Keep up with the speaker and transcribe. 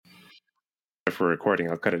if we're recording,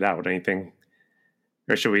 I'll cut it out. Anything?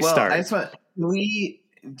 Or should we Well, start? I just want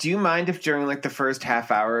do you mind if during like the first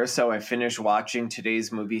half hour or so I finish watching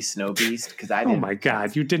today's movie Snowbeast? Because I didn't. Oh my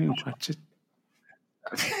God, you didn't watch it.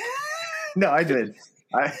 No, I did.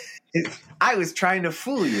 I was trying to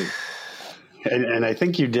fool you. And I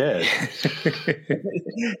think you did.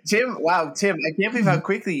 Tim, I can't believe how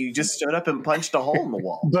quickly you just stood up and punched a hole in the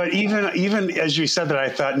wall. But even as you said that, I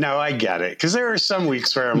thought, no, I get it. Because there are some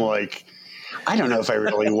weeks where I'm like, I don't know if I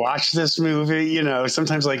really watched this movie. You know,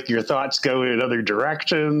 sometimes like your thoughts go in other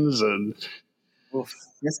directions. And Oof,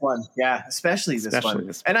 this one. Yeah, especially this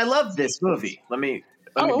one. And I love this movie. Let me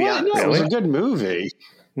be honest. No, it was a good movie.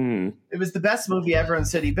 It was the best movie ever on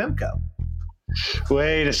City Bimco.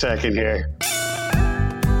 Wait a second here.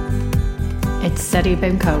 It's SETI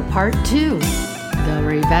BIMCO Part 2, The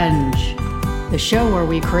Revenge. The show where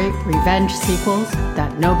we create revenge sequels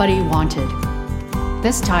that nobody wanted.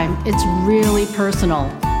 This time, it's really personal.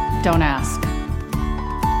 Don't ask.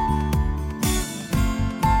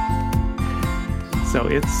 So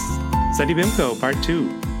it's SETI BIMCO Part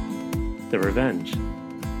 2, The Revenge.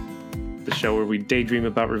 The show where we daydream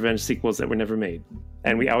about revenge sequels that were never made.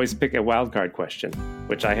 And we always pick a wildcard question,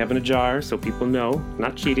 which I have in a jar so people know.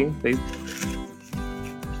 Not cheating.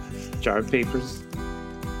 Jar of papers.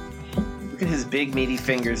 Look at his big meaty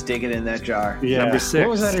fingers digging in that jar. Yeah. Number 6. What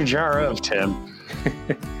was that a jar of, Tim?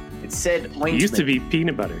 It said ointment. It used to be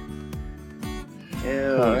peanut butter. Ew.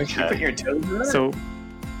 Okay. You put your toes in it? So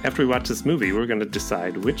after we watch this movie, we're going to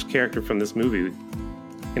decide which character from this movie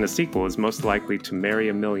in a sequel is most likely to marry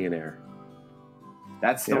a millionaire.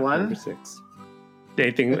 That's the one? Number 6.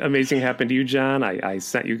 Anything amazing happened to you, John? I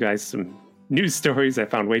sent you guys some news stories. I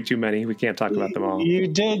found way too many. We can't talk about them all. You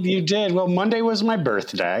did. Well, Monday was my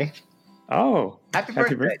birthday. Oh, Happy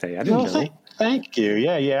birthday. I didn't know. Thank you.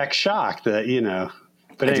 Yeah, you act shocked that, you know.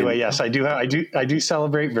 But anyway, yes, I do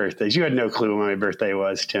celebrate birthdays. You had no clue when my birthday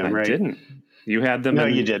was, Tim, right? I didn't. You had them. No,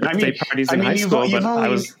 in you didn't. Birthday parties in high school, but I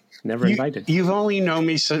was never invited. You've only known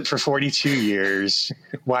me for 42 years.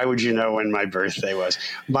 Why would you know when my birthday was?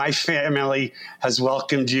 My family has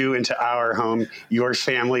welcomed you into our home. Your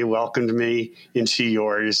family welcomed me into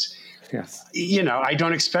yours. Yes. You know, I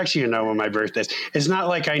don't expect you to know when my birthday is. It's not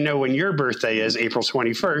like I know when your birthday is, April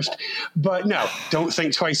 21st. But no, don't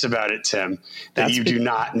think twice about it, Tim, that you do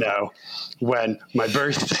not know when my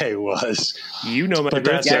birthday was. You know my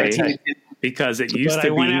birthday because it used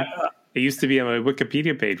to be. It used to be on my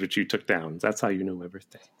Wikipedia page, which you took down. That's how you know my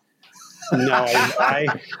birthday. No,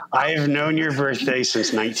 I have known your birthday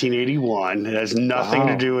since 1981. It has nothing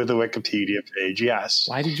to do with the Wikipedia page. Yes.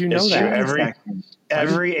 Why did you know that?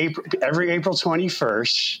 Every April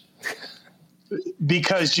 21st,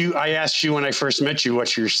 because I asked you when I first met you,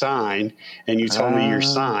 what's your sign? And you told me your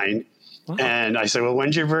sign. Wow. And I said, well,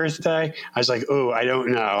 when's your birthday? I was like, oh, I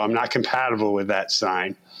don't know. I'm not compatible with that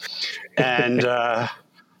sign. And,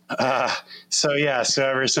 so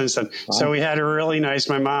ever since then, so we had a really nice,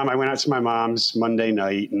 I went out to my mom's Monday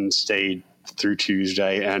night and stayed through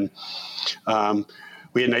Tuesday, and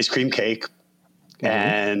we had an ice cream cake,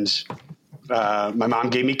 and my mom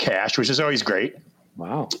gave me cash, which is always great.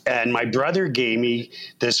 Wow. And my brother gave me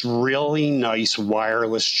this really nice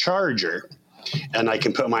wireless charger, and I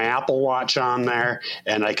can put my Apple Watch on there,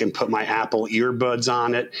 and I can put my Apple earbuds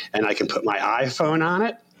on it, and I can put my iPhone on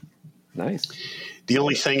it. Nice. The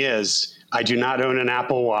only thing is, I do not own an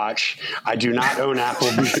Apple Watch. I do not own Apple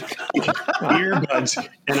earbuds,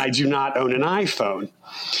 and I do not own an iPhone.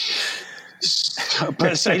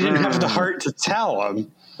 But I didn't have the heart to tell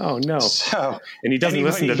him. Oh, no. So, and he doesn't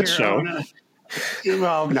listen to the show.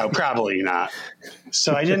 Well, no, probably not.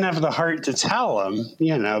 So I didn't have the heart to tell him,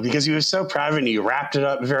 you know, because he was so proud and he wrapped it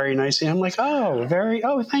up very nicely. I'm like,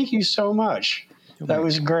 thank you so much. That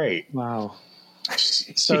was great. Wow.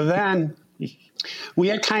 So then we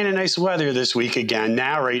had kind of nice weather this week again.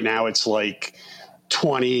 Right now it's like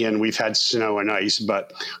 20 and we've had snow and ice.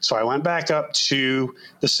 But so I went back up to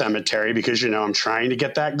the cemetery because, you know, I'm trying to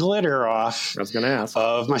get that glitter off. I was going to ask.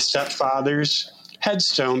 Of my stepfather's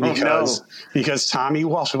headstone because Tommy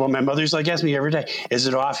Walsh, well, my mother's like, asks me every day, is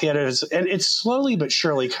it off yet? And it's slowly but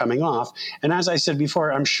surely coming off. And as I said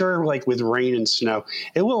before, I'm sure like with rain and snow,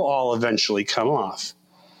 it will all eventually come off.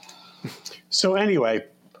 So anyway,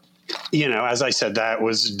 you know, as I said, that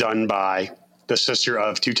was done by the sister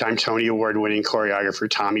of two-time Tony Award-winning choreographer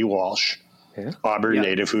Tommy Walsh, Auburn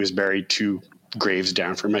native, who is buried 2 graves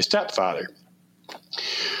down from my stepfather.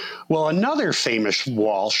 Well, another famous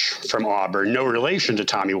Walsh from Auburn, no relation to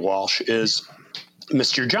Tommy Walsh, is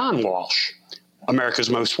Mr. John Walsh, America's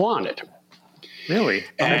Most Wanted. Really?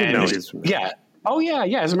 I didn't know his. Yeah. Oh, yeah.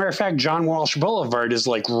 As a matter of fact, John Walsh Boulevard is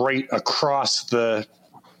like right across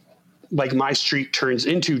like my street turns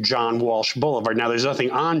into John Walsh Boulevard. Now, there's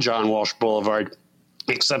nothing on John Walsh Boulevard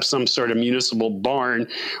except some sort of municipal barn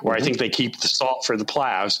where I think they keep the salt for the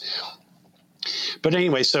plows. But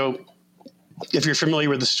anyway, so if you're familiar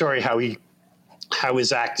with the story, how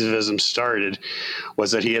his activism started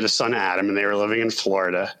was that he had a son, Adam, and they were living in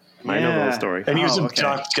Florida. I know the whole story. And he was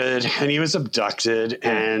abducted,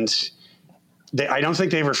 and I don't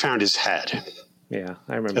think they ever found his head. Yeah,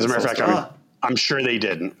 I remember. As a matter of fact, I'm sure they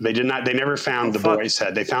didn't. They did not. They never found the boy's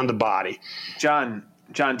head. They found the body. John,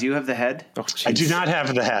 do you have the head? Oh, I do not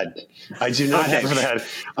have the head. I do not have the head.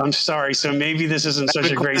 I'm sorry. So maybe this isn't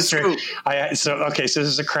such a great story. So this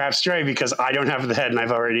is a crap story because I don't have the head, and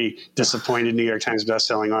I've already disappointed New York Times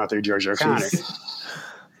bestselling author George O'Connor.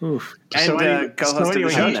 Oof. And co-host of the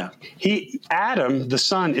show now. Adam, the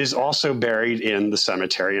son, is also buried in the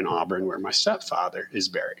cemetery in Auburn where my stepfather is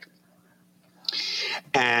buried.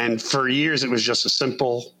 And for years, it was just a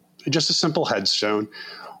simple headstone.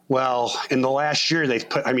 Well, in the last year, they've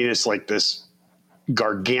put, it's like this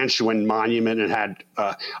gargantuan monument and had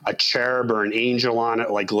a cherub or an angel on it,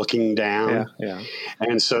 like looking down. Yeah.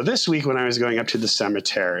 And so this week when I was going up to the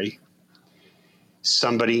cemetery,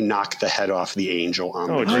 somebody knocked the head off the angel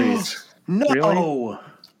on the grave. No. Really?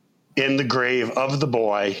 In the grave of the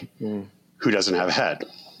boy who doesn't have a head.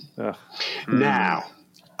 Now,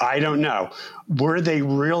 I don't know. Were they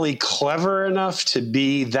really clever enough to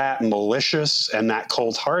be that malicious and that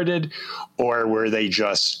cold-hearted, or were they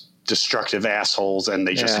just destructive assholes and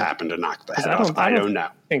they just happened to knock the head off? I don't know.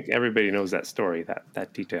 I think everybody knows that story,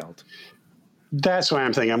 that detailed. That's why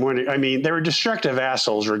I'm thinking. I'm wondering. They were destructive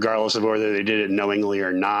assholes regardless of whether they did it knowingly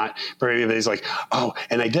or not. But everybody's like, oh,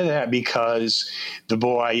 and I did that because the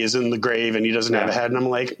boy is in the grave and he doesn't have a head. And I'm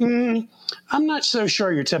like, I'm not so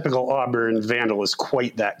sure your typical Auburn vandal is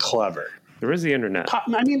quite that clever. There is the internet.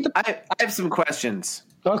 I have some questions.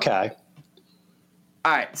 Okay.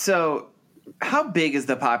 All right. So how big is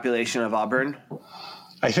the population of Auburn?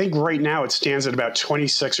 I think right now it stands at about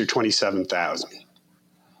 26 or 27,000.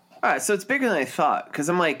 All right, so it's bigger than I thought, because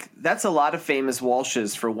I'm like, that's a lot of famous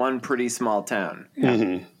Walshes for one pretty small town. Yeah.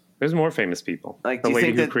 Mm-hmm. There's more famous people. Like, the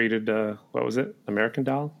lady who created, what was it, American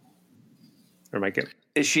Doll? Or am I getting...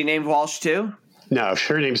 Is she named Walsh too? No,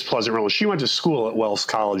 her name's Pleasant Rowland. She went to school at Wells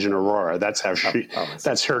College in Aurora. That's how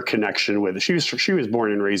that's her connection with it. She was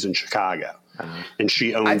born and raised in Chicago, and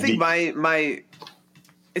she owned. I think my.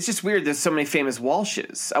 It's just weird. There's so many famous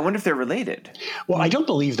Walshes. I wonder if they're related. Well, I don't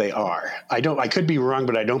believe they are. I could be wrong,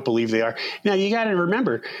 but I don't believe they are. Now, you got to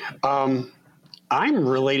remember, I'm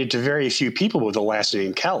related to very few people with the last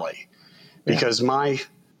name Kelly, because my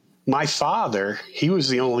father, he was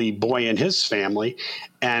the only boy in his family,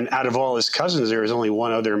 and out of all his cousins, there was only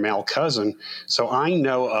one other male cousin. So I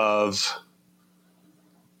know of,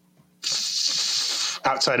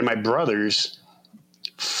 outside of my brothers,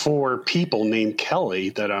 4 people named Kelly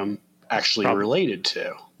that I'm actually related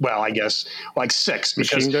to. Well, I guess like 6.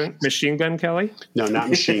 Because, Machine Gun Kelly? No, not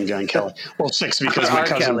Machine Gun Kelly. Well, 6 because my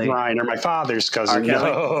cousin Kelly. Brian, or my father's cousin.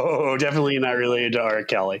 No, definitely not related to R.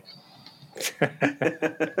 Kelly.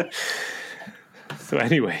 So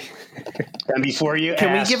anyway. And before you can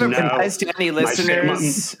ask, we give a prize to any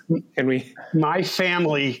listeners?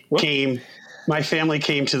 My family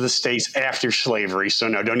came to the States after slavery, so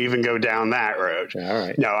no, don't even go down that road. All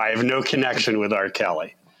right. No, I have no connection with R.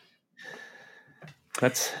 Kelly.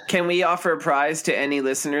 Can we offer a prize to any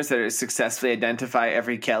listeners that successfully identify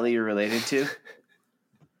every Kelly you're related to?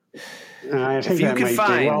 I think if you can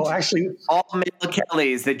find all male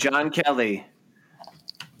Kellys, that John Kelly.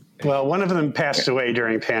 Well, one of them passed away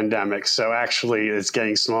during pandemic, so actually it's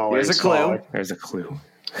getting smaller. There's a clue. There's a clue.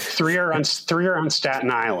 3 are on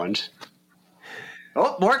Staten Island.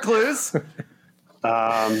 Oh, more clues.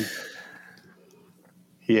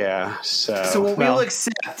 Yeah. So what we'll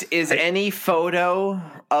accept is any photo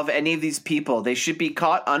of any of these people. They should be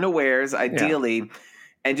caught unawares, ideally,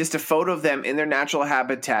 and just a photo of them in their natural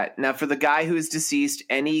habitat. Now, for the guy who is deceased,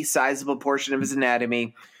 any sizable portion of his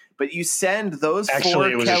anatomy. But you send those 4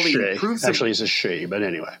 Kelly. Actually, it's a she, but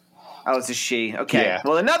anyway. Oh, it's a she. Okay. Yeah.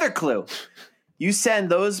 Well, another clue. You send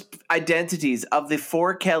those identities of the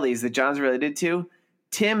 4 Kellys that John's related to,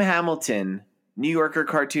 Tim Hamilton, New Yorker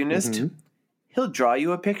cartoonist, he'll draw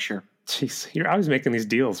you a picture. Jeez, you're always making these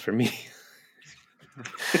deals for me.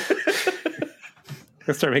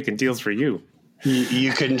 Let's start making deals for you.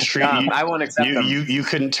 You couldn't treat. I won't accept them. You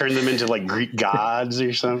couldn't turn them into like Greek gods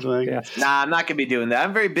or something. Yeah. Nah, I'm not gonna be doing that.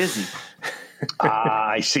 I'm very busy.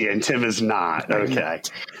 I see, and Tim is not. Okay,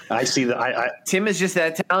 I see that. Tim is just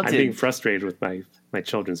that talented. I'm being frustrated with my my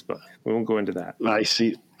children's book. We won't go into that. I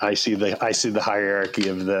see the hierarchy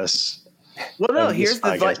of this. Well, no, here's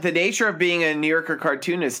the nature of being a New Yorker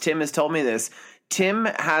cartoonist. Tim has told me this. Tim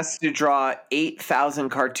has to draw 8,000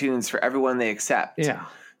 cartoons for everyone they accept. Yeah.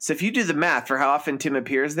 So if you do the math for how often Tim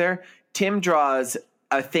appears there, Tim draws,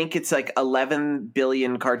 I think it's like 11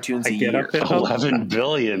 billion cartoons a year. 11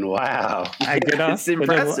 billion. Wow. I get up It's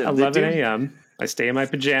impressive. at 11 a.m. I stay in my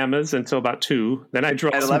pajamas until about 2. Then I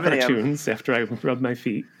draw some cartoons after I rub my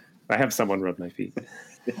feet. I have someone rub my feet.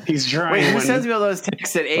 He's drawing. Wait, who sends me all those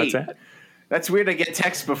texts at 8? What's that? That's weird to get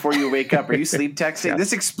texts before you wake up. Are you sleep texting? Yes.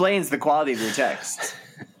 This explains the quality of your texts.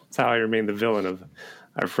 That's how I remain the villain of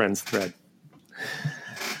our friend's thread.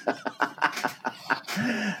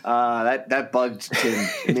 That bugged Tim.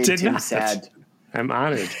 It made Tim sad. I'm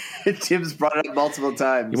honored. Tim's brought it up multiple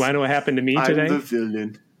times. You want to know what happened to me today? I'm the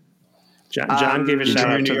villain. John gave a shout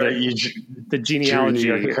out to the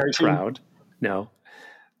genealogy crowd. No,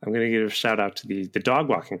 I'm going to give a shout out to the dog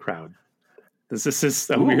walking crowd. This is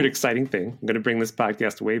a weird, exciting thing. I'm going to bring this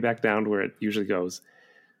podcast way back down to where it usually goes.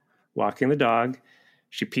 Walking the dog.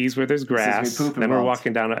 She pees where there's grass. Then we're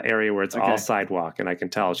walking down an area where it's all sidewalk, and I can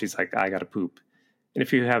tell she's like, I got to poop. And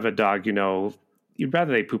if you have a dog, you know, you'd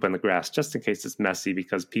rather they poop on the grass just in case it's messy,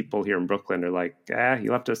 because people here in Brooklyn are like, you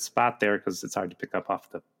left a spot there because it's hard to pick up off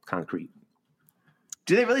the concrete.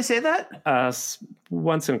 Do they really say that?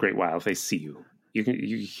 Once in a great while, if they see you.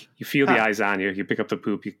 You feel the eyes on you. You pick up the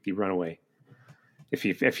poop, you run away. If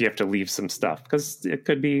you have to leave some stuff, because it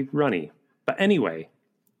could be runny. But anyway,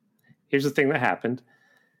 here's the thing that happened.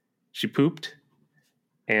 She pooped,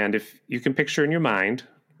 and if you can picture in your mind,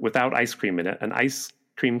 without ice cream in it, an ice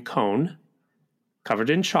cream cone covered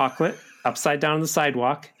in chocolate, upside down on the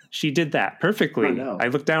sidewalk. She did that perfectly. Oh, no. I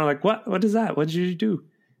looked down like, what is that? What did you do?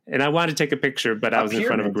 And I wanted to take a picture, but I was in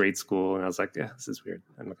front of a grade school, and I was like, this is weird.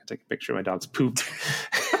 I'm not going to take a picture of my dog's poop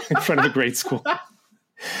in front of a grade school.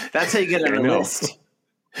 That's how you get on the list.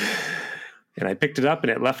 And I picked it up, and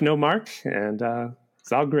it left no mark, and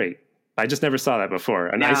it's all great. I just never saw that before.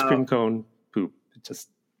 An ice cream cone poop.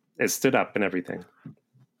 It stood up and everything.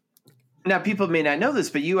 Now, people may not know this,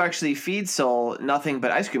 but you actually feed Soul nothing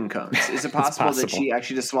but ice cream cones. Is it possible that she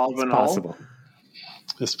actually just swallowed one whole?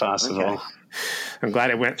 It's possible. Okay. I'm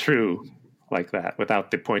glad it went through like that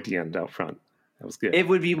without the pointy end out front. That was good. It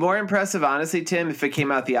would be more impressive, honestly, Tim, if it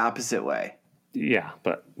came out the opposite way. Yeah,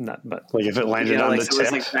 but like if it landed on the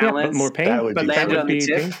tip, like but more painful. That would be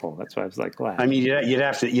painful. That's why I was like glad. I mean, you'd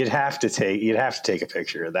have to take a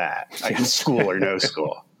picture of that, like in school or no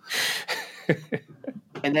school.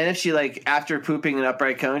 And then if she, like, after pooping an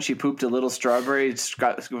upright cone, she pooped a little strawberry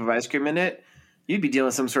scoop of ice cream in it, you'd be dealing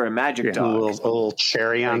with some sort of magic dog. A little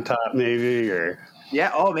cherry on top, maybe, or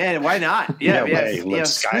yeah. Oh man, why not? Yeah.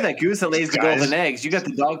 Screw that goose that lays the golden eggs. You got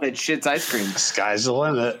the dog that shits ice cream. Sky's the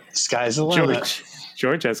limit. Sky's the limit.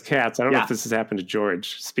 George has cats. I don't know if this has happened to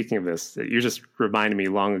George. Speaking of this, you just reminded me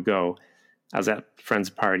long ago. I was at a friend's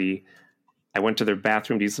party. I went to their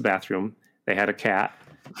bathroom to use the bathroom. They had a cat.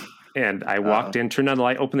 And I walked in, turned on the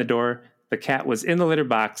light, opened the door. The cat was in the litter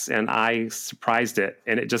box, and I surprised it.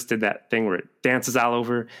 And it just did that thing where it dances all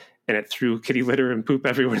over, and it threw kitty litter and poop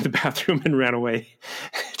everywhere in the bathroom and ran away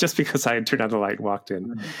just because I had turned on the light and walked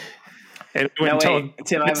in. And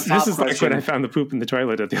Tim, this is like when I found the poop in the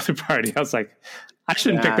toilet at the other party. I was like, I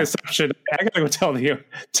shouldn't pick this up. I got to go tell you.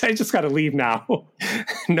 I just got to leave now.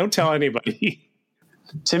 Don't tell anybody.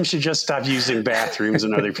 Tim should just stop using bathrooms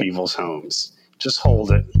in other people's homes. Just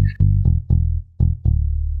hold it.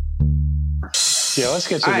 Yeah, let's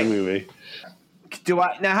get to the movie.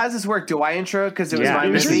 Now? How does this work? Do I intro because it was my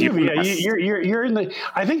movie? Yeah, you're in the.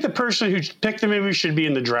 I think the person who picked the movie should be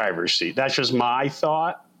in the driver's seat. That's just my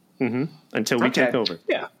thought. Mm-hmm. Until we take over.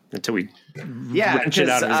 Yeah. Until we wrench it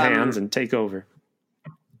out of his hands and take over.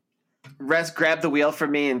 Rest grab the wheel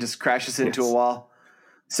from me and just crashes into a wall.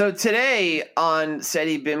 So today on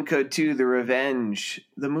SETI BIMCO 2, The Revenge,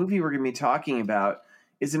 the movie we're going to be talking about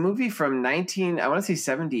is a movie from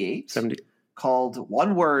 78? 70. Called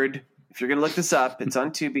one word. If you're going to look this up, it's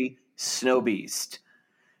on Tubi, Snowbeast.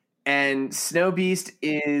 And Snowbeast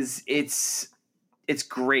it's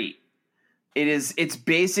great. It's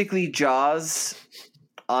basically Jaws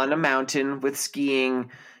on a mountain with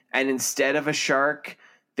skiing, and instead of a shark,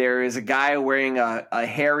 there is a guy wearing a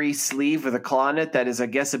hairy sleeve with a claw on it that is, I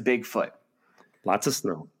guess, a Bigfoot. Lots of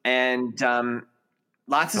snow. And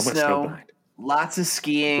lots of snow. Lots of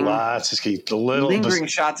skiing. The lingering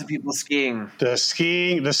shots of people skiing. The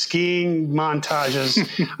skiing montages.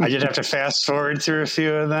 I did have to fast forward through a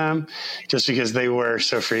few of them just because they were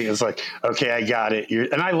so free. It's like, okay, I got it.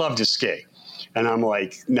 And I love to ski. And I'm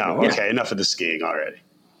like, no, okay, enough of the skiing already.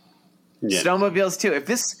 Yeah. Snowmobiles too.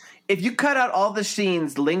 If you cut out all the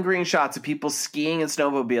scenes, lingering shots of people skiing and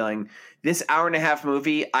snowmobiling, this hour-and-a-half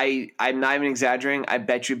movie, I'm not even exaggerating, I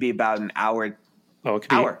bet you'd be about an hour. Oh, it could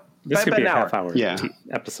be. This could be a half-hour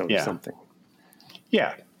episode or something.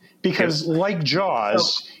 Yeah, because like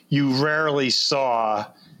Jaws, you rarely saw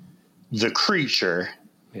the creature.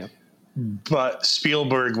 Yep. But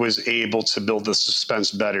Spielberg was able to build the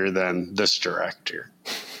suspense better than this director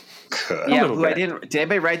could. Yeah, did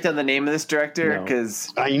anybody write down the name of this director?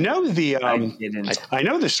 Because I know the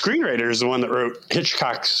screenwriter is the one that wrote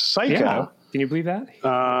Hitchcock's Psycho. Yeah. Can you believe that?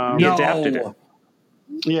 He adapted it.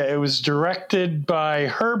 Yeah, it was directed by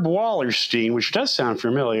Herb Wallerstein, which does sound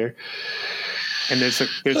familiar. And there's a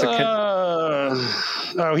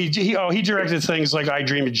he directed things like I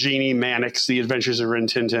Dream of Jeannie, Mannix, The Adventures of Rin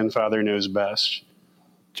Tin Tin, Father Knows Best.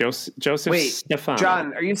 Joseph Stefano.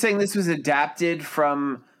 John, are you saying this was adapted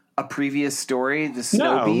from a previous story, The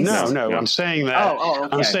Snowbeast? No. I'm saying that. Okay.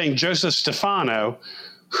 I'm saying Joseph Stefano,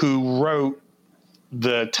 who wrote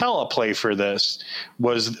the teleplay for this,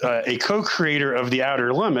 was a co-creator of The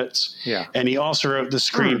Outer Limits. Yeah. And he also wrote the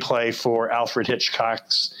screenplay for Alfred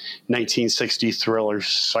Hitchcock's 1960 thriller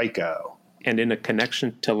Psycho. And in a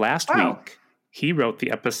connection to last week, he wrote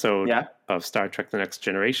the episode of Star Trek The Next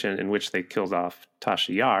Generation in which they killed off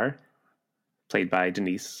Tasha Yar, played by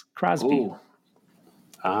Denise Crosby. Ooh.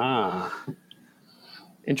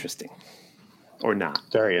 Interesting. Or not.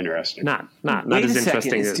 Very interesting. Not Wait as a second.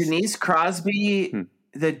 interesting Is as Denise Crosby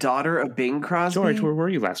the daughter of Bing Crosby? George, where were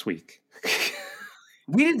you last week?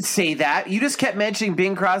 We didn't say that. You just kept mentioning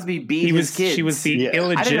Bing Crosby beat his kids. She was the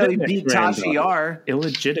illegitimate. I didn't know he beat Tasha Yar.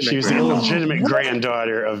 Illegitimate. She was the illegitimate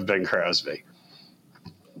granddaughter of Bing Crosby.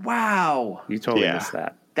 Wow. You totally missed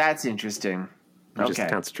that. That's interesting. Just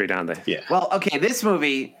concentrate on the. Yeah. Well, okay, this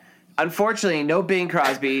movie, unfortunately, no Bing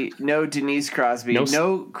Crosby, no Denise Crosby,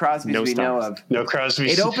 no Crosbys we know of. No Crosby.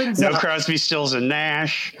 It opens no up. Crosby, Stills, and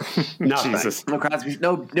Nash. Nothing. Jesus. No Crosby.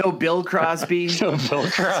 No Bill Crosby. No Bill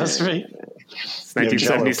Crosby. It's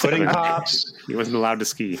 1977. Pudding Pops. He wasn't allowed to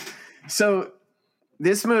ski. So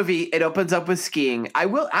this movie, it opens up with skiing. I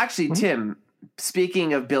will actually, Tim.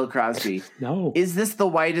 Speaking of Bill Crosby, is this the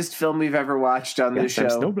whitest film we've ever watched on this show? I'm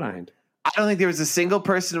snowblind. I don't think there was a single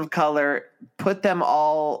person of color. Put them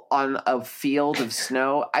all on a field of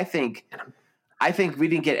snow. I think we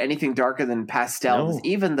didn't get anything darker than pastels. No.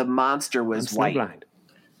 Even the monster was white. Snowblind.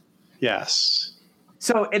 Yes.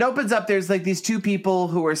 So it opens up. There's like these two people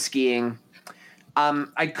who are skiing.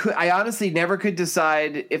 I honestly never could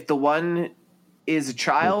decide if the one is a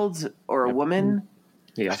child or a woman.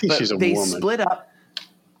 Yeah, I think she's a woman. They split up.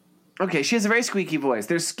 Okay, she has a very squeaky voice.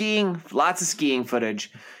 They're skiing, lots of skiing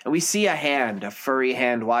footage, and we see a furry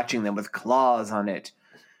hand watching them with claws on it.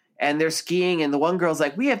 And they're skiing, and the one girl's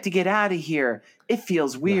like, "We have to get out of here. It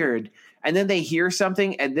feels weird." Yeah. And then they hear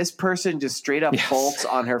something, and this person just straight up bolts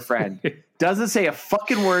on her friend. Doesn't say a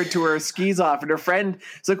fucking word to her, skis off, and her friend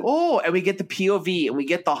is like, "Oh," and we get the POV, and we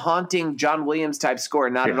get the haunting John Williams type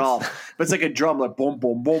score, not at all. But it's like a drum, like boom,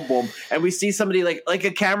 boom, boom, boom. And we see somebody like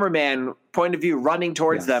a cameraman point of view running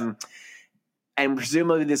towards them, and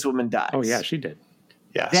presumably this woman dies. Oh, yeah, she did.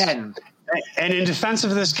 Yes. Then... And in defense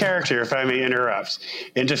of this character, if I may interrupt,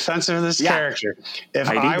 character, if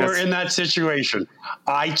I were in that situation,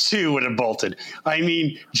 I too would have bolted. I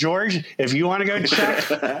mean, George, if you want to go check,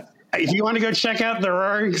 out the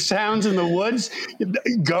roaring sounds in the woods,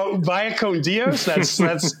 go via Con Dios. That's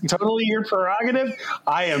totally your prerogative.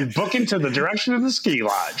 I am booking to the direction of the ski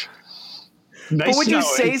lodge. Nice. But would you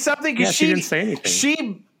say something? Because she didn't say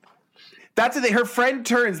anything. That's the thing. Her friend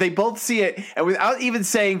turns. They both see it, and without even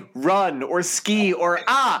saying "run" or "ski" or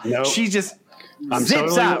she just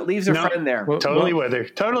zips out, leaves her friend there. Totally with her.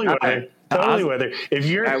 Totally with her. If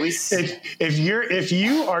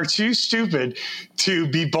you are too stupid to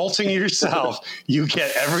be bolting yourself, you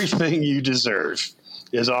get everything you deserve.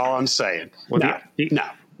 Is all I'm saying. Well, the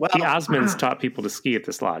Osmonds taught people to ski at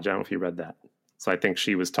this lodge. I don't know if you read that. So I think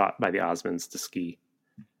she was taught by the Osmonds to ski.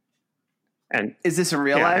 And is this in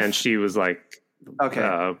real life? And she was like,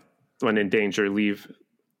 when in danger, leave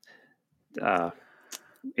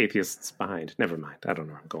atheists behind. Never mind. I don't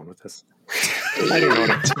know where I'm going with this. I don't know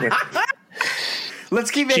what I'm doing.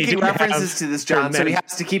 Let's keep making references to this, John, so he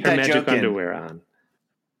has to keep that joke in. Magic underwear on.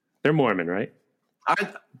 They're Mormon, right?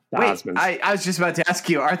 Osmonds. I was just about to ask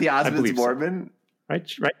you, are the Osmonds Mormon? So.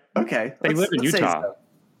 Right. Okay. They live in Utah.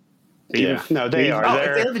 Yeah, no, they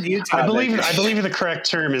are. They live in Utah. I believe the correct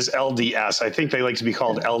term is LDS. I think they like to be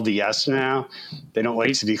called LDS now. They don't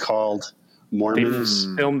like to be called Mormons.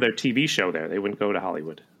 They filmed their TV show there. They wouldn't go to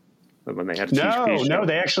Hollywood. when they had a TV show. No,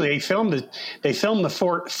 they filmed it. They filmed the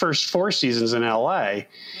first 4 seasons in L.A.,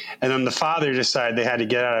 and then the father decided they had to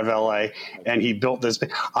get out of L.A., and he built this.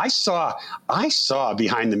 I saw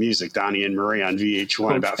Behind the Music, Donnie and Marie on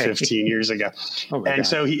VH1 about 15 years ago, and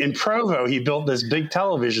so in Provo he built this big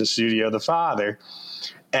television studio. The father.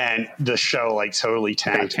 And the show totally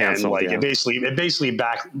tanked, and it basically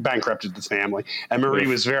bankrupted the family. And Marie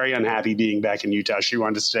was very unhappy being back in Utah. She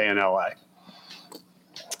wanted to stay in L.A.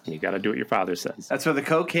 You got to do what your father says. That's where the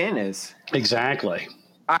cocaine is. Exactly.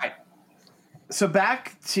 All right. So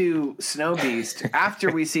back to Snowbeast. After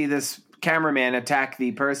we see this cameraman attack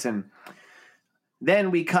the person, then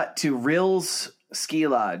we cut to Rill's Ski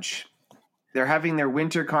Lodge. They're having their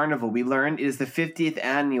winter carnival. We learn it is the 50th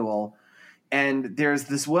annual. And there's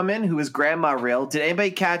this woman who is Grandma Rill. Did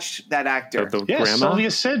anybody catch that actor? Yes,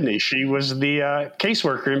 Sylvia Sidney. She was the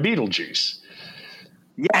caseworker in Beetlejuice.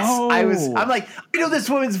 Yes, I'm like, I know this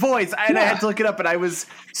woman's voice, and I had to look it up, and I was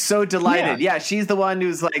so delighted. Yeah, she's the one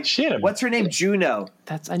who's like, what's her name? Juno.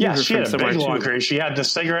 She had a big long career. She had the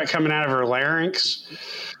cigarette coming out of her larynx.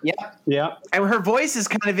 Yeah. And her voice is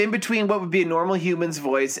kind of in between what would be a normal human's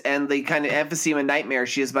voice and the kind of emphysema nightmare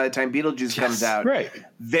she is by the time Beetlejuice comes out. Right.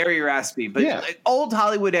 Very raspy, but old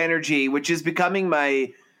Hollywood energy, which is becoming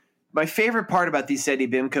my favorite part about these Sadie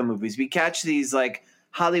Bimco movies. We catch these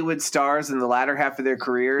Hollywood stars in the latter half of their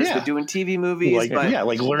careers. They're doing TV movies,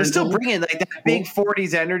 they're still bringing that big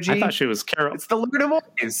 40s energy. I thought she was Carol. It's the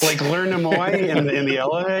Lernamoys. Like Lernamoy in the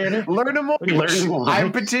elevator? Lernamoy.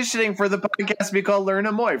 I'm petitioning for the podcast to be called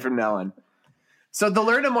Lernamoy from now on. So the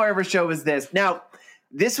Lernamoy of our show is this. Now,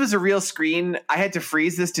 this was a real screen. I had to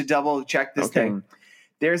freeze this to double check this thing.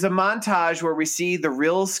 There's a montage where we see the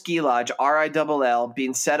Rill Ski Lodge, RILL,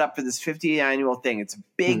 being set up for this 50th annual thing. It's a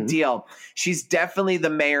big deal. She's definitely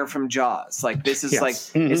the mayor from Jaws. This is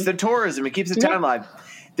it's the tourism. It keeps the town alive.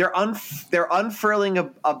 They're unfurling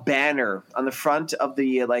a banner on the front of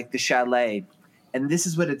the the chalet, and this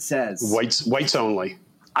is what it says: Whites only.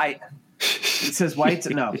 It says whites.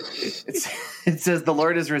 No, it says the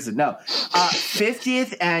Lord has risen. No,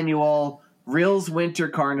 50th annual Rill's Winter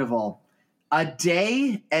Carnival. A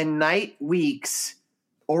day and night weeks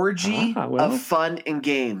orgy of fun and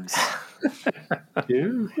games.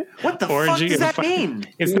 What the fuck does that mean?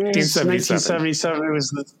 It's 1977.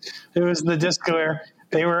 It was the disco era.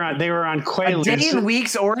 They were on Quaaludes. A day and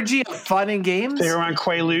weeks orgy of fun and games. They were on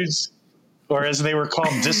Quaaludes, or as they were called,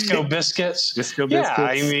 disco biscuits. Disco biscuits. Yeah,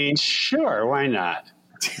 I mean, sure, why not?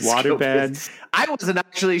 Waterbeds. I wasn't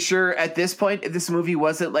actually sure at this point if this movie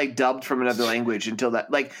wasn't dubbed from another language until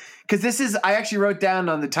that because I actually wrote down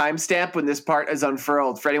on the timestamp when this part is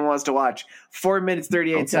unfurled for anyone who wants to watch 4 minutes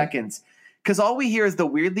 38 seconds, because all we hear is the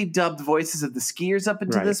weirdly dubbed voices of the skiers up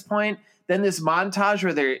until this point. Then this montage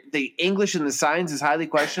where the English and the signs is highly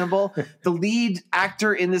questionable. The lead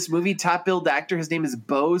actor in this movie, top billed actor, his name is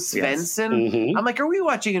Bo Svensson. I'm like, are we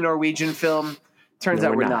watching a Norwegian film? Turns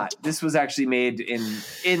out we're not. This was actually made in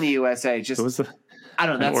the USA. I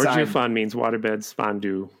don't know. That's orgy of fun means waterbeds,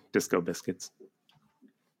 fondue, disco biscuits.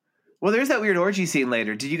 Well, there's that weird orgy scene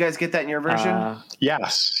later. Did you guys get that in your version?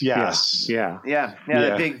 Yes. Yeah.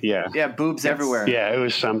 Boobs everywhere. Yeah, it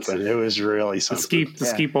was something. It was really something. The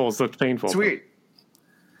ski poles looked painful. It's weird.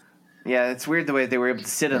 Yeah, it's weird the way they were able to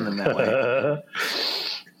sit on them that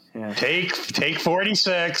way. Take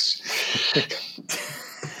 46.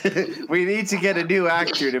 We need to get a new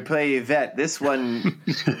actor to play Yvette. This one,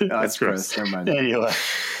 that's gross. Never mind. Anyway,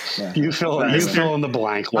 you fill in the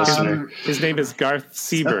blank, listener. His name is Garth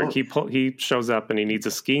Seberg. He shows up and he needs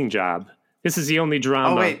a skiing job. This is the only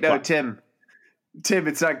drama. Oh wait, no, Tim,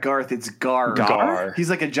 it's not Garth. It's Gar. Gar. He's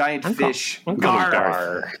like a giant fish.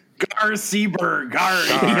 Gar Seberg.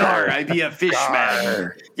 Yar. I be a fish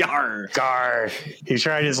man. Yar. Gar. He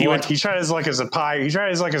tried his luck as a pirate. He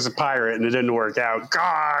tried his luck as a pirate, and it didn't work out.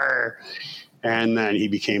 Gar. And then he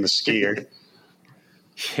became a skier.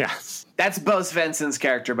 Yes. That's Bo Svensson's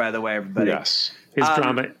character, by the way, everybody. Yes. His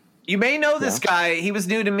drama. You may know this guy. He was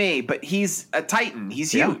new to me, but he's a titan.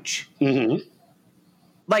 He's huge. Mm-hmm.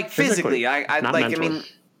 Physically. I mean.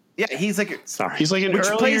 Yeah, he's like he's like an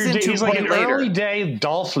early day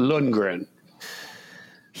Dolph Lundgren.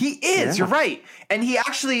 He is. You're right, and he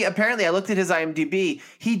actually apparently I looked at his IMDb.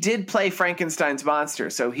 He did play Frankenstein's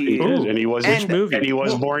monster, so he did, and he was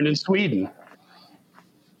born in Sweden.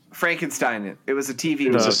 Frankenstein. It was a TV.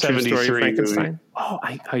 It was a 73 Frankenstein.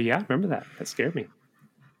 movie. Oh, yeah, remember that? That scared me.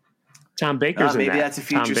 Tom Baker's in that. Maybe that's a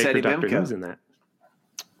future Sadie Bimco. Who's in that?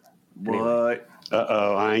 What?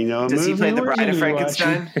 I know. Does he play the Bride of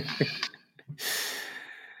Frankenstein?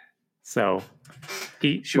 So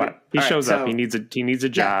he shows up. He needs a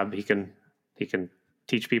job. He can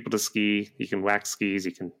teach people to ski. He can wax skis.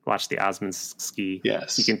 You can watch the Osmonds ski.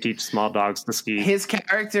 Yes. He can teach small dogs to ski. His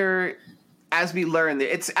character, as we learn,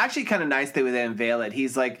 it's actually kind of nice that they unveil it.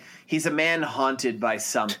 He's a man haunted by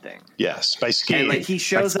something. Yes, by skiing. And like he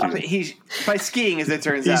shows up. By skiing, as it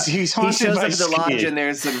turns out. He's haunted he shows by up at the lodge, skiing. and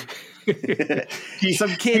there's some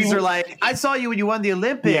kids are like, "I saw you when you won the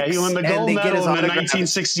Olympics." Yeah, he won the gold medal in the autograph.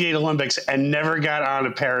 1968 Olympics and never got on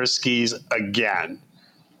a pair of skis again.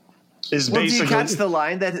 Well, do you catch the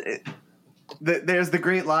line that there's the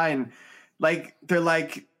great line? Like they're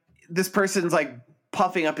like, this person's like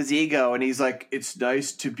puffing up his ego, and he's like, "It's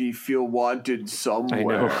nice to feel wanted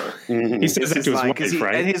somewhere." I know. He says that to his wife,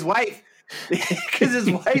 right? And his wife, because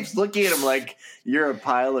his wife's looking at him like, "You're a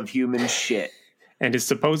pile of human shit." And his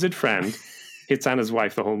supposed friend hits on his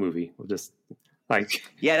wife the whole movie. We'll just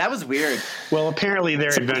yeah, that was weird. Well, apparently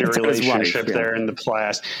there had been a relationship there in the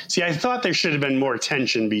past. See, I thought there should have been more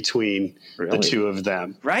tension between the two of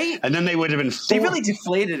them. Right? And then they would have been... They really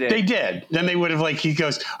deflated it. They did. Then they would have he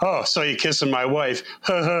goes, "Oh, so you kissing my wife."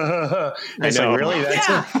 And it's like, really? That's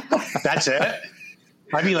it? That's it?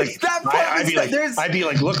 I'd be like, "Look,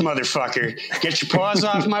 motherfucker, get your paws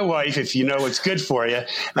off my wife if you know what's good for you."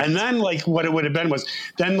 And then, what it would have been was,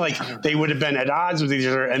 then, they would have been at odds with each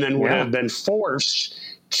other, and then would have been forced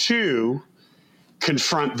to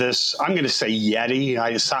confront this. I'm going to say Yeti.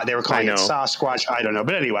 They were calling it Sasquatch. I don't know,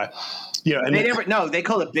 but anyway, And they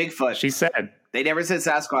called it Bigfoot. She said they never said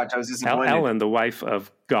Sasquatch. I was disappointed. Ellen, the wife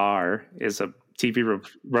of Gar, is a TV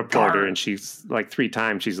reporter, and she's 3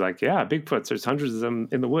 times. She's like, "Yeah, Bigfoots. There's hundreds of them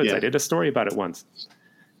in the woods. Yeah. I did a story about it once."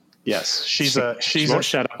 Yes, she won't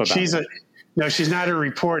shut up about it. No, she's not a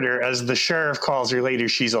reporter. As the sheriff calls her later,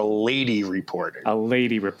 she's a lady reporter. A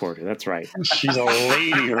lady reporter. That's right. She's a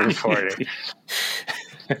lady reporter.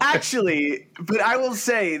 Actually, but I will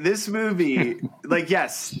say this movie,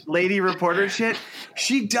 yes, lady reporter shit.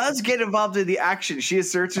 She does get involved in the action. She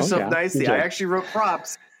asserts herself nicely. I actually wrote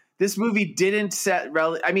props. This movie didn't set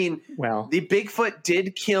the Bigfoot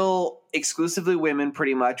did kill exclusively women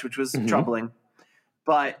pretty much, which was troubling.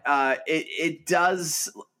 But it does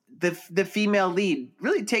the female lead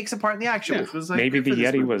really takes a part in the action, which was maybe the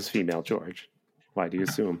Yeti was female, George. Why do you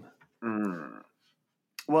assume?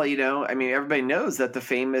 Well, everybody knows that the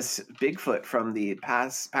famous Bigfoot from the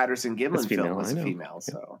Patterson Gimlin film was a female.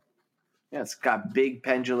 So it's got big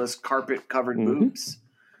pendulous carpet covered boobs.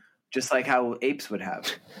 Just like how apes would have.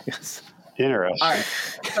 Yes. Interesting.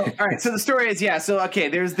 All right. So the story is,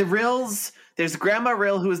 there's the Rills. There's Grandma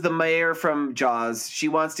Rill, who is the mayor from Jaws. She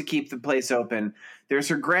wants to keep the place open. There's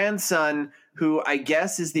her grandson, who I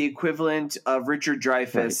guess is the equivalent of Richard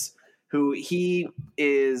Dreyfuss, who he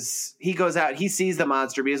goes out, he sees the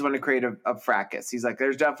monster, but he doesn't want to create a fracas. He's like,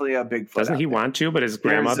 there's definitely a Bigfoot. Doesn't he want to? But his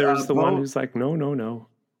grandmother is the one who's like, no.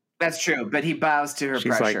 That's true. But he bows to her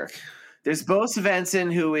pressure. There's Bo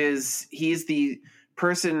Svensson, he's the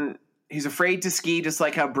person who's afraid to ski, just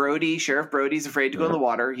like how Sheriff Brody's afraid to go in the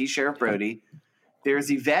water. He's Sheriff Brody.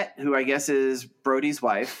 There's Yvette, who I guess is Brody's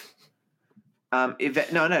wife.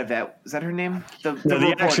 Yvette, no, not Yvette. Is that her name?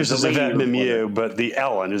 The actress is Yvette Mimieux, but the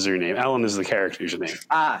Ellen is her name. Ellen is the character's name.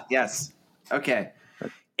 Ah, yes. Okay.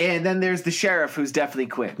 And then there's the sheriff, who's definitely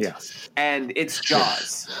Quint. Yes. And it's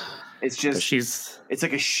Jaws. It's just it's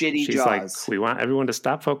like a shitty Jaws. Like, we want everyone to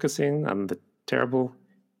stop focusing on the terrible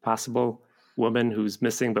possible woman who's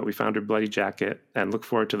missing, but we found her bloody jacket, and look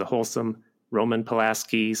forward to the wholesome Roman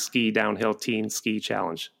Polanski Ski Downhill Teen Ski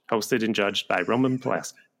Challenge, hosted and judged by Roman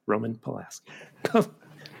Polanski.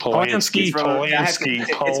 Polanski.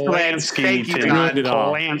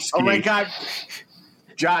 Oh my God.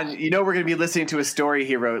 John, we're going to be listening to a story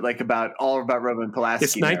he wrote, about Roman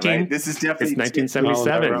Polanski. Right? This is definitely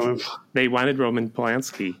 1977. They wanted Roman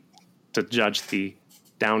Polanski to judge the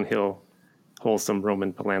downhill, wholesome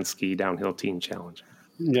Roman Polanski Downhill Teen Challenge.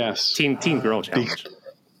 Yes, Teen Girl Challenge.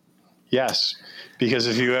 Yes, because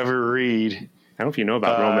if you ever read, I don't know if you know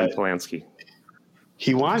about Roman Polanski.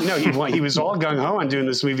 He was all gung ho on doing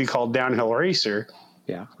this movie called Downhill Racer.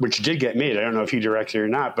 Yeah, which did get made. I don't know if he directed it or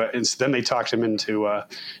not, but then they talked him into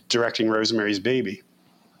directing Rosemary's Baby.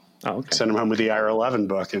 Oh, okay. Sent him home with the IR-11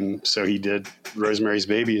 book, and so he did Rosemary's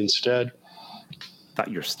Baby instead. Thought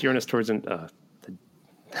you're steering us towards oh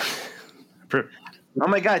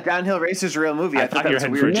my God, Downhill Racer's a real movie. I thought you were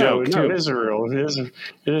heading for a joke too. No, it is a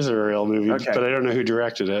real movie, okay. But I don't know who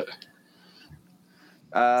directed it.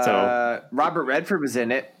 Robert Redford was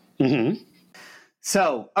in it. Mm-hmm.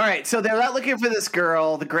 So, all right. So they're out looking for this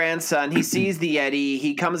girl, the grandson. He sees the Yeti.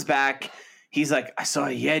 He comes back. He's like, I saw a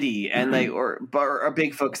Yeti, and or a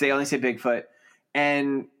Bigfoot, because they only say Bigfoot.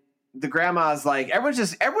 And the grandma's like,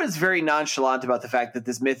 everyone's very nonchalant about the fact that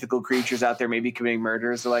this mythical creature's out there maybe committing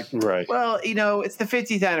murders. They're like, Right. well, it's the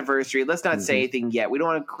 50th anniversary. Let's not say anything yet. We don't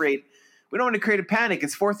want to create a panic.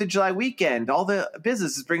 It's 4th of July weekend. All the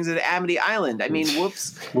businesses brings it to Amity Island. I mean,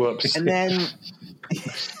 whoops. And then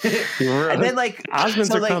like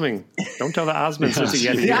Osmonds are coming. Don't tell the Osmonds to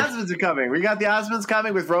get the Osmonds are coming. We got the Osmonds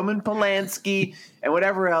coming with Roman Polanski and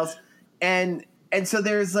whatever else. And so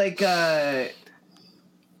there's like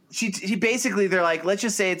she basically, they're like, let's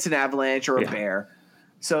just say it's an avalanche or a bear.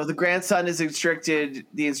 So the grandson is instructed,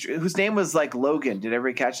 whose name was like Logan. Did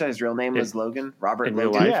everybody catch that? His real name was Logan? Robert in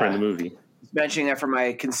Logan. real life or in the movie? Mentioning that for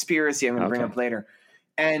my conspiracy I'm going to bring up later.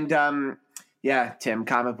 And Tim,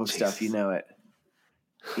 comic book stuff, you know it.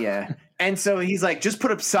 Yeah. And so he's like, just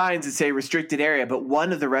put up signs that say restricted area. But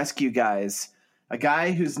one of the rescue guys, a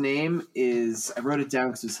guy whose name is, I wrote it down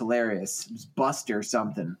because it was hilarious. It was Buster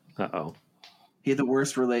something. Uh-oh. He had the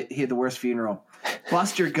worst funeral.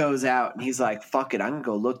 Buster goes out and he's like, fuck it, I'm going to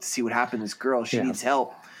go look to see what happened to this girl. She needs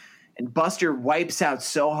help. And Buster wipes out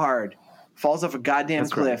so hard, falls off a goddamn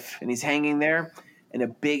cliff, and he's hanging there, and a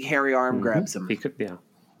big hairy arm grabs him. He could,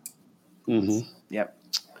 Yep.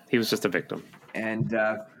 He was just a victim. And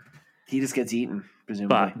he just gets eaten,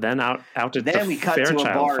 presumably. But then out at the Fairchild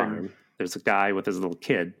farm, there's a guy with his little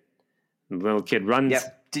kid. The little kid runs.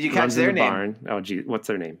 Yep. Did you catch their name? Barn. Oh, gee, what's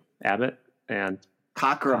their name? Abbott and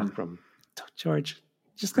Cockrum. George,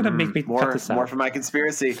 just gonna make me cut this out. More for my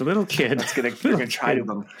conspiracy. The little kid. We're gonna try to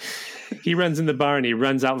them. He runs in the barn. He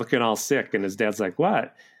runs out looking all sick, and his dad's like,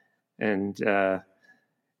 "What?" And the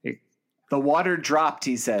water dropped.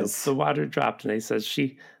 He says the water dropped, and he says,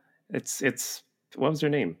 It's what was her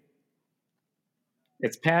name?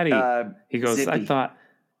 It's Patty." He goes, Zippy. "I thought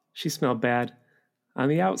she smelled bad on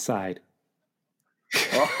the outside."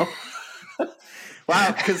 Oh.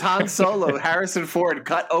 Wow, because Han Solo, Harrison Ford,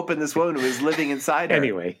 cut open this woman who was living inside her.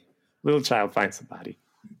 Anyway, little child finds the body.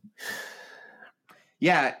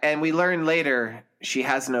 Yeah, and we learn later she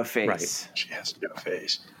has no face. Right. She has no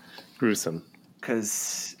face. Gruesome.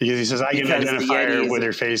 Because he says, I can identify her with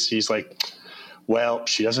her face. He's like, well,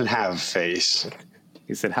 she doesn't have a face.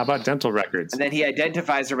 He said, how about dental records? And then he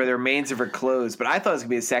identifies her by the remains of her clothes. But I thought it was going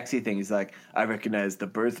to be a sexy thing. He's like, I recognize the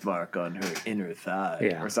birthmark on her inner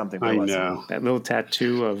thigh or something. I know. That little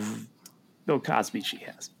tattoo of Bill Cosby she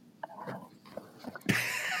has.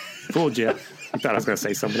 Fooled you. You thought I was going to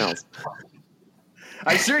say something else.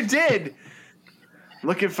 I sure did.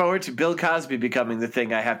 Looking forward to Bill Cosby becoming the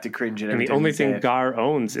thing I have to cringe at. And the only thing Gar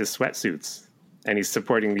owns is sweatsuits. And he's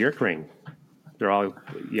supporting the Urk-Ring. They're all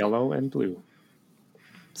yellow and blue.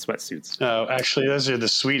 Sweatsuits. Oh, actually, those are the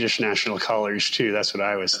Swedish national colors, too. That's what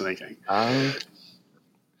I was thinking. Oh,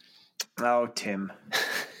 Tim.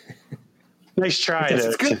 Nice try,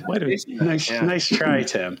 Nice try,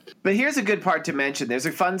 Tim. But here's a good part to mention. There's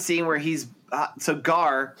a fun scene where he's so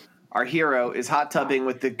Gar, our hero, is hot tubbing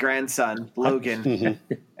with the grandson Logan,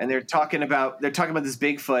 and they're talking about this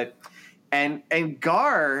Bigfoot, and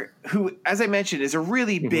Gar, who, as I mentioned, is a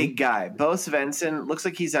really big guy. Bo Svensson looks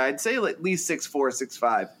like he's, I'd say, at least 6'4",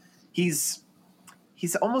 6'5". He's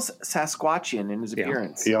almost Sasquatchian in his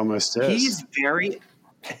appearance. He almost is.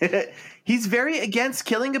 He's very against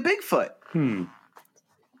killing a Bigfoot.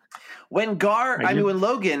 When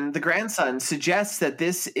Logan, the grandson, suggests that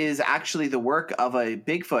this is actually the work of a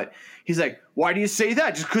Bigfoot, he's like, why do you say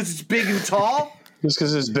that? Just because it's big and tall? Just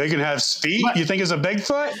because it's big and has feet? You think it's a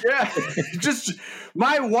Bigfoot? Yeah. Just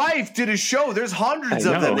my wife did a show. There's hundreds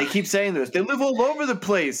of them. They keep saying this. They live all over the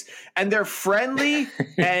place, and they're friendly,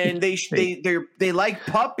 and they like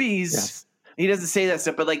puppies. Yes. He doesn't say that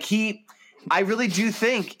stuff, but I really do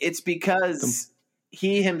think it's because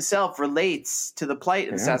he himself relates to the plight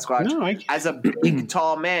in Sasquatch as a big,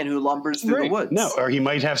 tall man who lumbers through the woods. No, or he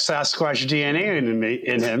might have Sasquatch DNA in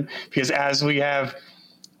him, because as we have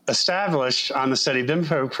established on the Study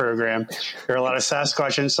Bimbo program, there are a lot of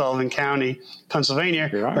Sasquatch in Sullivan County, Pennsylvania,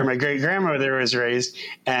 where my great-grandmother was raised,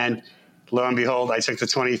 and lo and behold, I took the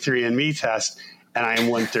 23andMe test, and I am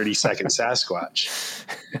 132nd Sasquatch.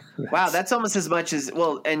 Wow, that's almost as much as,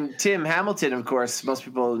 and Tim Hamilton, of course, most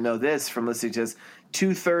people know this from listening to us,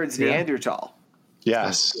 2/3 Neanderthal.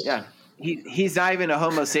 Yes. Yeah. He's not even a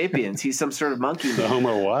Homo sapiens. He's some sort of monkey. The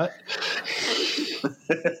Homo what?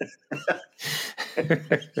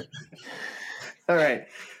 All right.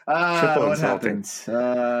 What happens?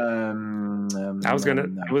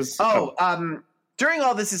 During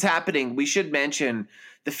all this is happening, we should mention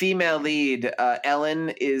the female lead,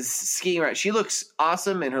 Ellen, is skiing around. She looks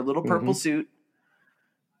awesome in her little purple suit.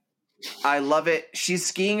 I love it. She's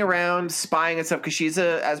skiing around, spying and stuff because she's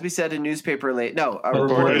as we said, a newspaper lady. No, a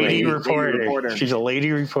lady reporter. She's a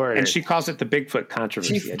lady reporter, and she calls it the Bigfoot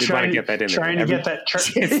controversy. I did want to get that in there.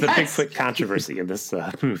 It's the Bigfoot controversy in this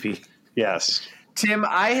movie. Yes, Tim,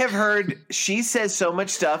 I have heard she says so much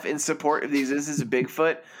stuff in support of this is a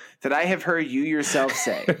Bigfoot that I have heard you yourself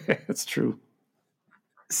say. That's true.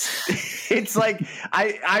 It's like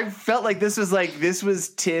I felt like this was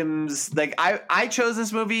Tim's, like I chose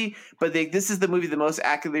this movie, but this is the movie that most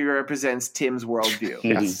accurately represents Tim's worldview.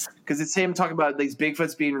 Yes, because it's him talking about these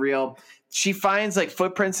Bigfoots being real. She finds like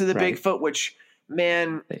footprints of the Bigfoot, which,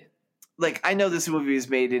 man, like I know this movie was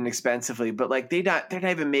made inexpensively, but like they're not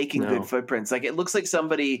even making good footprints. Like it looks like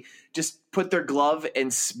somebody just put their glove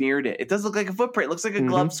and smeared it. It doesn't look like a footprint. It looks like a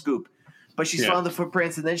glove scoop. But she's found the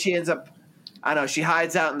footprints, and then she ends up, I don't know, she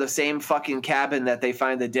hides out in the same fucking cabin that they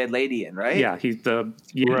find the dead lady in, right? Yeah, he's the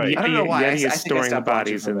right. I don't know why. He is storing the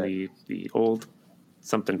bodies in the old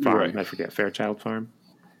something farm. Right. I forget, Fairchild Farm.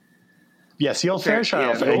 Yes, the old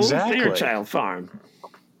Fairchild Farm. Exactly. Fairchild Farm.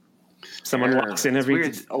 Someone walks in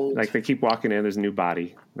like they keep walking in. There's a new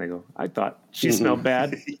body. And they go, I thought she smelled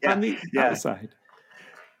bad on the outside.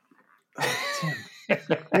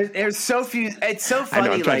 There's so few. It's so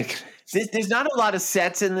funny. There's not a lot of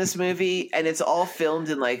sets in this movie, and it's all filmed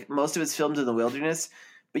in most of it's filmed in the wilderness.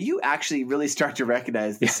 But you actually really start to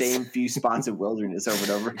recognize the same few spots of wilderness over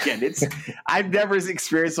and over again. I've never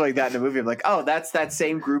experienced like that in a movie. I'm like, oh, that's that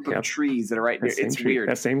same group of trees that are right near. It's weird.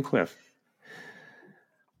 That same cliff.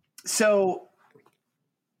 So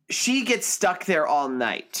she gets stuck there all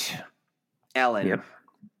night, Ellen. Yep.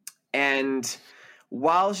 And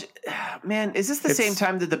while is this the same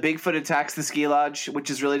time that the Bigfoot attacks the ski lodge,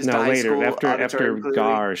 which is really just a high school after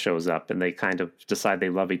Gar shows up and they kind of decide they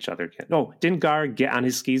love each other again. No, didn't Gar get on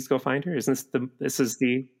his skis to go find her? This is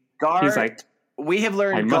the Gar? He's like, we have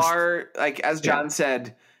learned Gar, like as John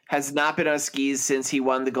said, has not been on skis since he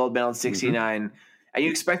won the gold medal in '69, and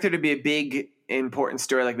you expect there to be a big important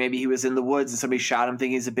story, like maybe he was in the woods and somebody shot him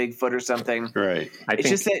thinking he's a Bigfoot or something. Right. It's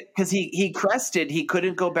just that because he crested, he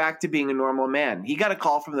couldn't go back to being a normal man. He got a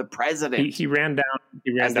call from the president. He ran down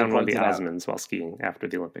one of the Osmonds while skiing after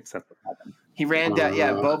the Olympics. That's what happened. He ran down,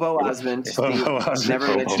 Bobo Osmond.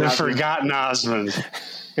 The forgotten Osmond.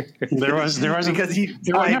 There was because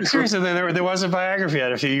seriously, there was a biography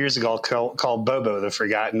out a few years ago called Bobo, the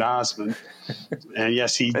Forgotten Osmond. And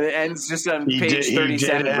yes, it ends just on page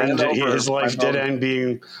 37. His life did end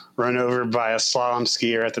being run over by a slalom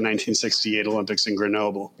skier at the 1968 Olympics in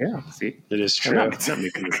Grenoble. Yeah, see, it is true. I'm not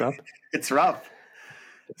making this up. It's rough.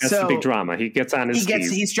 That's the big drama. He gets on his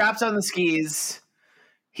skis. He straps on the skis.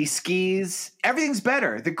 He skis. Everything's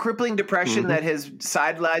better. The crippling depression that has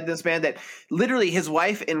sidelined this man, that literally his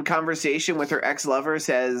wife in conversation with her ex-lover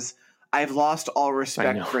says, I've lost all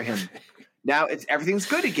respect for him. Now everything's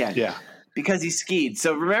good again. Yeah. Because he skied.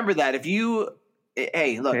 So remember that if you,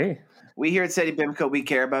 we here at SETI BIMCO, we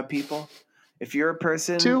care about people. If you're a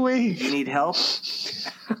person, you need help.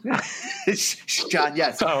 John,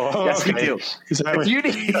 yes. Yes, we do. If you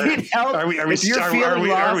need help,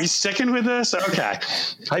 are we sticking with this? Okay.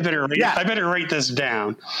 I better write this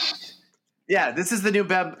down. Yeah, this is the new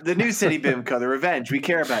SETI BIMCO, the Revenge. We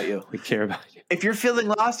care about you. We care about you. If you're feeling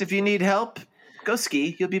lost, if you need help, go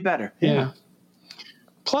ski. You'll be better. Yeah.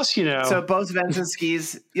 Plus, so both Benson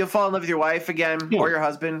skis, you'll fall in love with your wife again, or your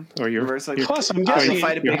husband, or your plus. I'm guessing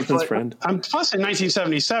fight a Bigfoot friend. Plus, in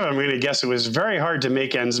 1977, I'm going to guess it was very hard to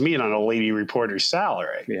make ends meet on a lady reporter's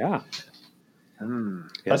salary. Yeah,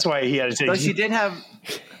 that's why he had to take. So she did have.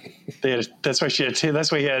 That's why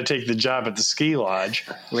he had to take the job at the ski lodge.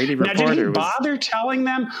 Lady reporter. Now, did he bother telling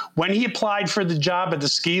them when he applied for the job at the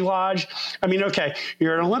ski lodge? I mean, okay,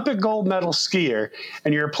 you're an Olympic gold medal skier,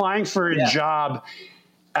 and you're applying for a job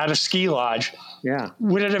at a ski lodge. Yeah.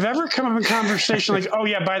 Would it have ever come up in conversation like, oh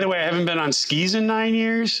yeah, by the way, I haven't been on skis in 9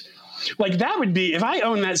 years? Like that would be, if I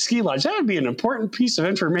owned that ski lodge, that would be an important piece of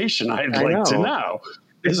information I'd like to know,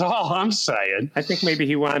 is all I'm saying. I think maybe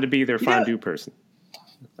he wanted to be their fondue person.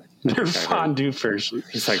 Their fondue person.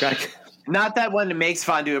 He's like, not that one that makes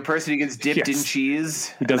fondue a person who gets dipped in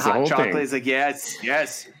cheese. He does the whole chocolate. thing. He's like, yes,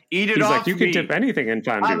 eat it He's off like, you can dip anything in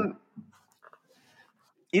fondue.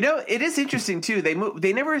 It is interesting too.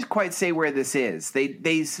 They never quite say where this is.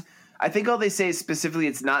 I think all they say is specifically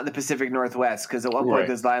it's not in the Pacific Northwest, because at one point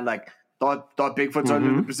there's line like thought Bigfoot's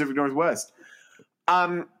under the Pacific Northwest.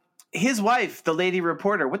 His wife, the lady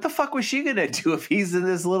reporter, what the fuck was she gonna do if he's in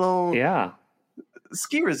this little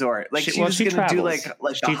ski resort? Like she was gonna do like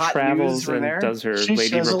the hot news from there. Does her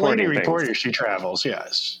lady reporter? Things. She travels.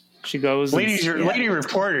 Yes, she goes. Lady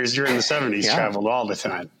reporters during the 70s traveled all the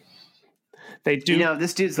time. They do.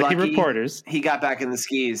 This dude's lucky. Reporters. He got back in the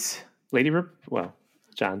skis.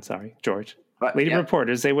 George. Lady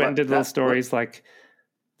reporters, they went and did little stories like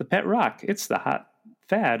the pet rock. It's the hot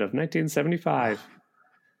fad of 1975.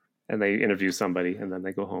 And they interview somebody, and then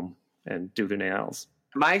they go home and do their nails.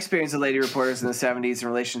 My experience with lady reporters in the 70s in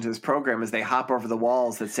relation to this program is they hop over the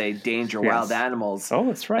walls that say danger, wild animals. Oh,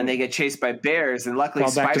 that's right. And they get chased by bears, and luckily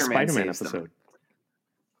Spider-Man saves episode. Them.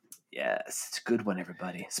 Yes, it's a good one,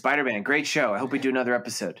 everybody. Spider-Man, great show. I hope we do another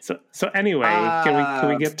episode. So anyway, can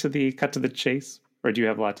we get to the cut to the chase, or do you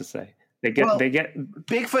have a lot to say? They get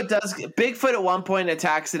Bigfoot at one point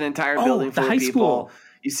attacks an entire building full of people. School.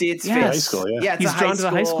 You see its face. High school, yeah. It's He's drawn to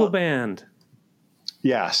the high school band.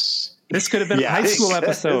 Yes. This could have been a high school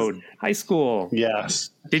episode. High school.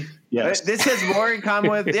 Yes. Yes. This has more in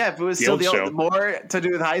common with if it was still more to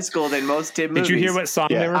do with high school than most Tim movies. Did you hear what song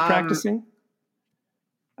they were practicing?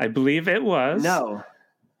 I believe it was No.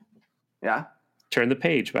 Yeah. Turn the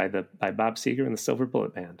Page by Bob Seger and the Silver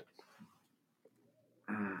Bullet Band.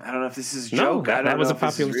 I don't know if this is a joke. That was a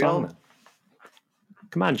popular song then.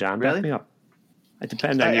 Come on, John, back me up. I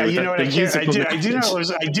depend on you. You know what? I do know it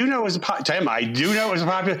was Tim. I do know it was a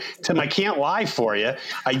popular. Tim, I can't lie for you.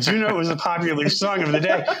 I do know it was a popular song of the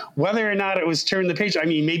day. Whether or not it was "Turn the Page," I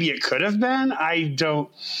mean, maybe it could have been. I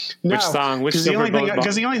don't know. Which song? Which Silver Bullet?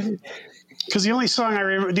 Because the only song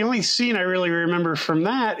the only scene I really remember from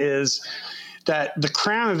that is that the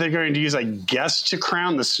crown that they're going to use, I guess, to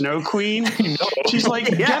crown the Snow Queen. She's like,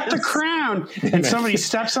 get the crown. And somebody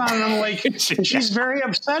steps on it, and I'm like, and she's very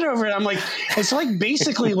upset over it. I'm like, it's like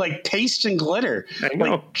basically like paste and glitter.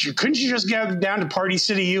 Like, couldn't you just go down to Party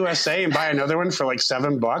City, USA and buy another one for like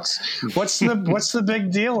 $7? What's the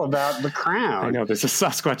big deal about the crown? I know, there's a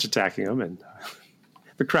Sasquatch attacking them, and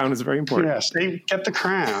the crown is very important. Yes, they get the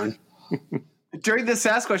crown. During the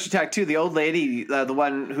Sasquatch attack, too, the old lady, the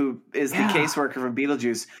one who is the caseworker from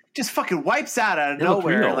Beetlejuice, just fucking wipes out of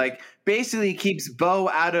nowhere. Like, basically keeps Bo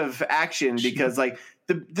out of action because, like,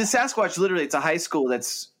 the Sasquatch, literally, it's a high school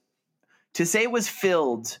that's – to say it was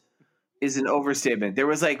filled is an overstatement. There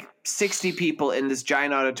was, like, 60 people in this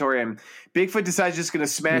giant auditorium. Bigfoot decides just going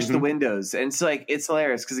to smash the windows. And it's, like, it's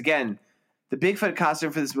hilarious because, again – the Bigfoot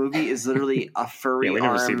costume for this movie is literally a furry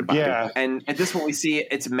arm. And at this point we see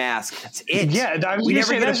it's masked. That's it. Yeah, I was going to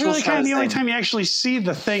say, that's really kind of the only time you actually see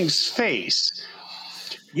the thing's face.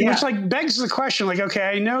 Yeah. Which, like, begs the question, like, okay,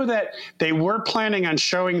 I know that they were planning on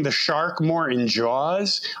showing the shark more in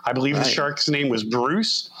Jaws. I believe the shark's name was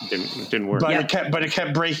Bruce. Didn't work. But it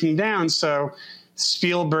kept breaking down, so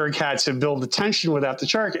Spielberg had to build the tension without the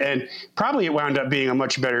shark, and probably it wound up being a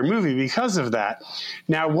much better movie because of that.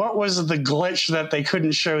 Now, what was the glitch that they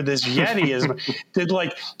couldn't show this Yeti?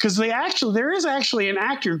 Because there is actually an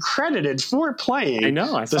actor credited for playing the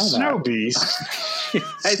Snowbeast.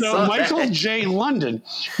 So Michael J. London.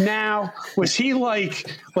 Now, was he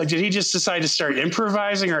like did he just decide to start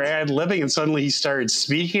improvising or ad-libbing, and suddenly he started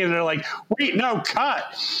speaking, and they're like, wait, no, cut.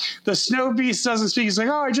 The Snowbeast doesn't speak. He's like,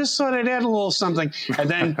 oh, I just thought I'd add a little something. And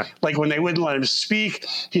then, like, when they wouldn't let him speak,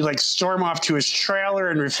 he like storm off to his trailer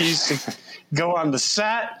and refused to go on the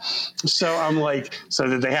set. So I'm like, so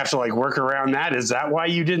did they have to like work around that? Is that why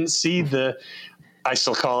you didn't see I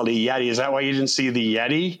still call it a Yeti. Is that why you didn't see the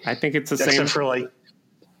Yeti? I think it's the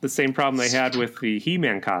same problem they had with the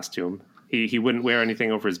He-Man costume. He wouldn't wear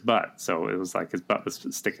anything over his butt, so it was like his butt was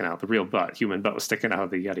sticking out. The real human butt was sticking out of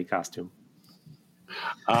the Yeti costume.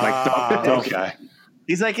 Okay.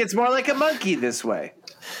 He's like, it's more like a monkey this way.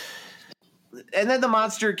 And then the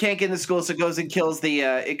monster can't get in the school, so it goes and kills the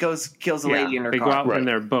lady in her car. They go out in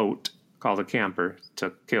their boat called a camper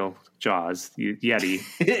to kill Jaws, Yeti.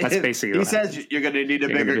 That's basically he says you're going to need a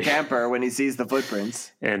bigger camper when he sees the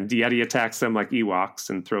footprints. And Yeti attacks them like Ewoks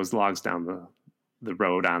and throws logs down the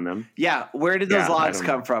road on them. Yeah, where did those logs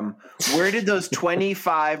come from? Where did those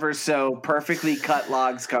 25 or so perfectly cut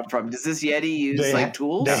logs come from? Does this Yeti use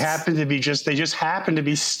tools? They just happen to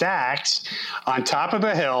be stacked on top of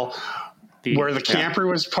a hill where the camper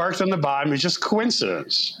was parked on the bottom. It's just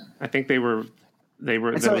coincidence. I think that was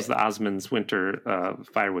the Osmonds' winter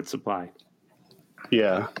firewood supply.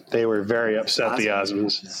 Yeah, they were very upset, the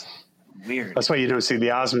Osmonds. Weird. That's why you don't see the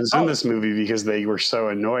Osmonds in this movie, because they were so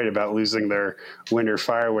annoyed about losing their winter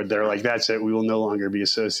firewood. They're like, that's it. We will no longer be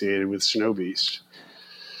associated with Snowbeast.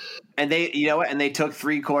 And they, and they took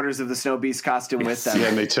 3/4 of the Snowbeast costume with them. Yeah,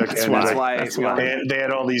 and they took. That's why. They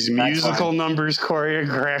had all these musical numbers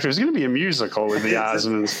choreographed. It was going to be a musical with the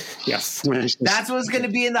Osmonds. Yes, that's what's going to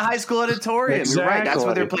be in the high school auditorium. Exactly. You're right. That's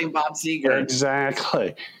where they're playing Bob Seger.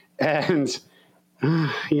 Exactly, and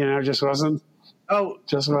just wasn't. Oh,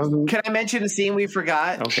 just wasn't. Can I mention a scene we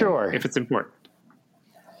forgot? Okay. Sure, if it's important.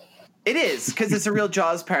 It is, because it's a real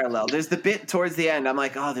Jaws parallel. There's the bit towards the end. I'm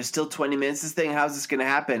like, oh, there's still 20 minutes. This thing, how's this going to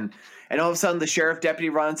happen? And all of a sudden, the sheriff deputy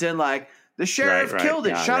runs in like, the sheriff killed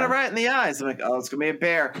it, shot it right in the eyes. I'm like, oh, it's going to be a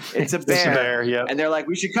bear. It's a bear. It's a bear, yeah. And they're like,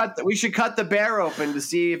 we should cut the bear open to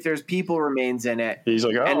see if there's people remains in it. He's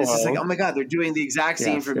like, oh. And it's just like, oh my God, they're doing the exact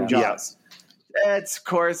scene from Jaws. Of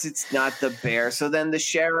course, it's not the bear. So then the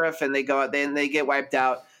sheriff, and they go out, then they get wiped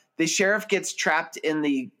out. The sheriff gets trapped in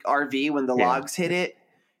the RV when the logs hit it.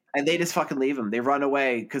 And they just fucking leave him. They run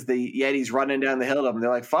away because the Yeti's running down the hill to them. They're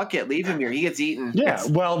like, fuck it, leave him here. He gets eaten. Yeah,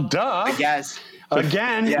 well, duh. I guess.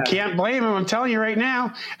 Again, can't blame him. I'm telling you right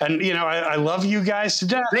now. And, I love you guys to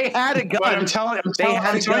death. They had a gun. But I'm telling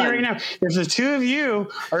you right now, if the two of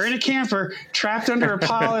you are in a camper trapped under a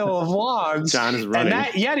pile of logs, John is running, and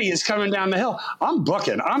that Yeti is coming down the hill, I'm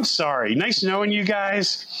booking. I'm sorry. Nice knowing you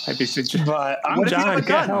guys. But I'm John,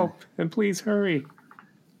 get help. And please hurry.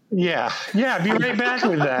 Yeah, be right back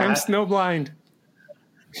with that. I'm snowblind.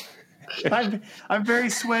 I'm very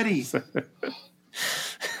sweaty.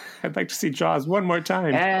 I'd like to see Jaws one more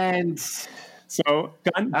time. And so,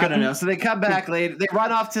 gun. I don't know. So they come back later. They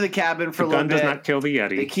run off to the cabin for a little bit. Gun does not kill the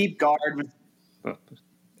Yeti. They keep guard.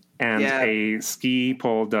 And a ski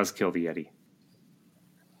pole does kill the Yeti.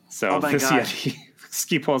 So this Yeti,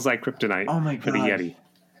 ski pole is like kryptonite for the Yeti.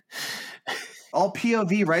 All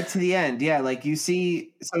POV right to the end. Yeah, like you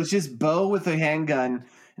see, so it's just Bo with a handgun,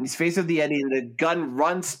 and he's facing the Yeti, and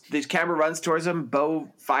the camera runs towards him. Bo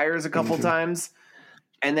fires a couple times,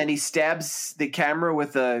 and then he stabs the camera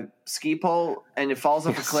with a ski pole, and it falls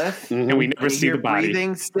off a cliff. And we never see the body.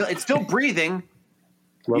 It's still breathing.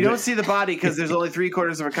 You don't see the body because there's only 1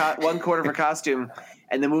 quarter of a costume,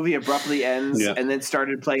 and the movie abruptly ends, and then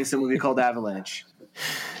started playing some movie called Avalanche.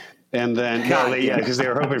 And then, because they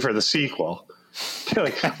were hoping for the sequel. They're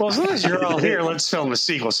like, well, as long as you're all here, let's film a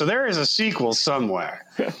sequel. So there is a sequel somewhere.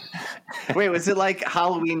 Wait, was it like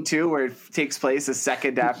Halloween 2 where it takes place a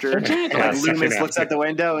second after? And Loomis looks out the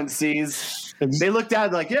window and sees. They look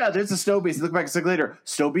down like, yeah, there's a Snowbeast. They look back a second later.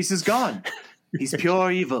 Snowbeast is gone. He's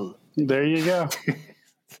pure evil. There you go.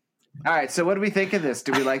 All right, so what do we think of this?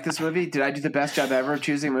 Do we like this movie? Did I do the best job ever of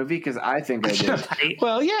choosing a movie? Because I think I did.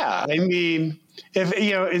 Well, yeah. I mean, if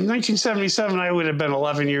in 1977 I would have been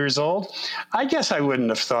 11 years old, I guess I wouldn't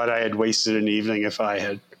have thought I had wasted an evening if I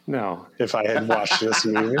had watched this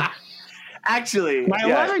movie. Actually, my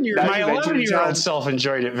 11-year-old self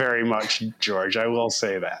enjoyed it very much, George. I will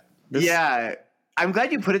say that. I'm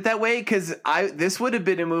glad you put it that way because this would have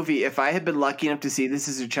been a movie if I had been lucky enough to see this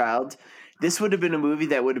as a child. This would have been a movie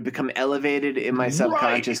that would have become elevated in my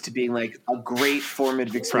subconscious to being like a great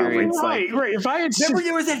formative experience. Right. If I had remember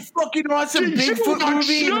there was that fucking awesome Bigfoot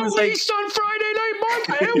movie. It was like on Friday Night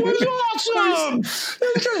Market. It was awesome.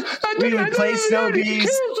 We would play Snowbeast. He kills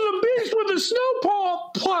the beast with a snow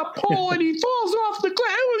pole, and he falls off the cliff.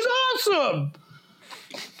 It was awesome.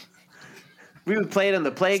 We would play it on the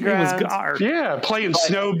playground. Playing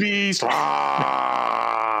Snowbeast.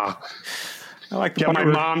 I like get my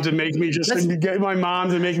mom to make me just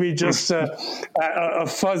a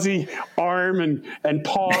fuzzy arm and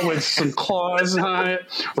paw with some claws on it.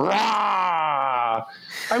 Rah!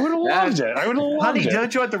 I would have loved it. Honey,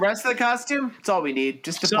 don't you want the rest of the costume? It's all we need.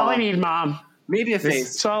 Just a paw. All I need, Mom. Maybe a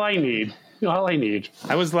face. That's all I need.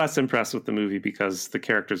 I was less impressed with the movie because the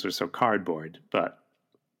characters are so cardboard, but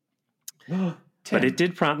it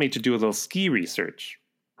did prompt me to do a little ski research.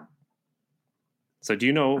 So do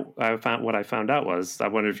you know, what I found out was, I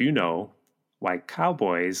wonder if you know why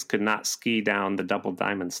cowboys could not ski down the Double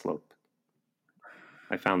Diamond Slope.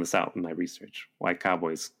 I found this out in my research, why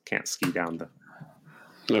cowboys can't ski down the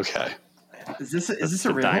Is this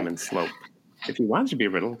a riddle? Diamond Slope. If you want it to be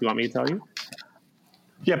a riddle, do you want me to tell you?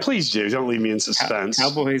 Yeah, please do. Don't leave me in suspense.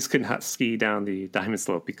 Cowboys could not ski down the Diamond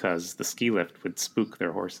Slope because the ski lift would spook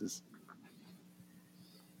their horses.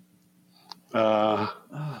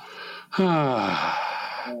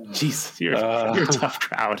 Jeez, you're a tough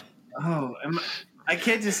crowd. I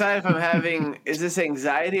can't decide if I'm having, is this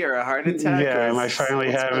anxiety or a heart attack? Yeah, am I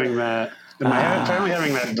finally having that? Am I finally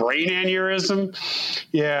having that brain aneurysm?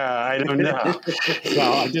 Yeah, I don't know.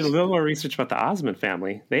 Well, I did a little more research about the Osmond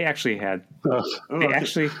family. They actually had,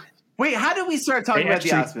 Wait, how did we start talking about the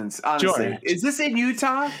Osmonds? Honestly, George. Is this in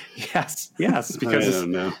Utah? Yes, because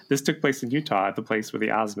this took place in Utah at the place where the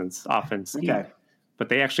Osmonds often ski. Okay. But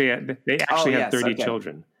they actually had 30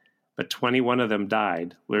 children, but 21 of them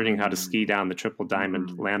died learning how to ski down the Triple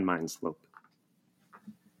Diamond landmine slope.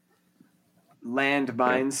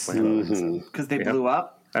 Landmines? Because they blew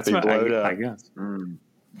up? That's what I guess.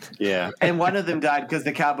 Yeah. And one of them died because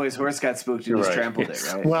the cowboy's horse got spooked and just trampled it,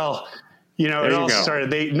 right? Well, it all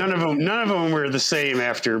started. None of them were the same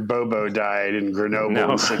after Bobo died in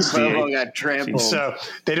Grenoble in '68. Bobo got trampled. So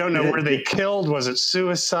they don't know where they killed. Was it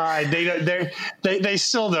suicide? They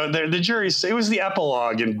still don't. The jury. It was the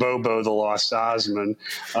epilogue in Bobo the Lost Osmond.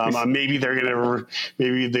 Maybe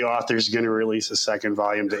the author's gonna release a second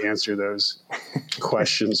volume to answer those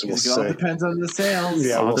questions. We'll see. It all depends on the sales.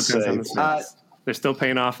 Yeah, we'll see. On the sales. They're still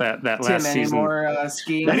paying off that Tim, last season. Any more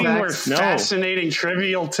skiing Any facts? more fascinating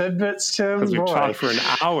trivial tidbits, Tim? Because we talked for an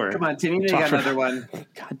hour. Come on, Tim, you got another one.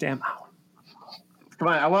 Goddamn hour. Come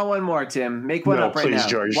on, I want one more, Tim. Make one up right please, now.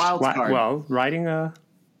 George. Wild card. Well, riding I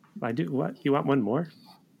do what? You want one more?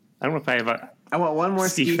 I don't know if I have I want one more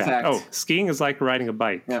ski fact. Oh, skiing is like riding a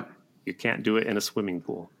bike. Yep. You can't do it in a swimming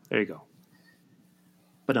pool. There you go.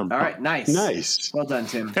 All right, nice. Well done,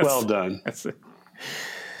 Tim. Well done. That's it.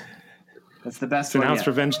 That's the best So one now yet. it's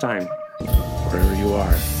revenge time. Wherever you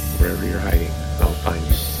are, wherever you're hiding, I'll find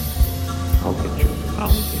you. I'll get you.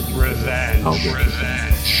 Revenge.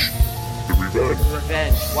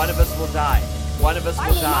 Revenge. One of us will die. One of us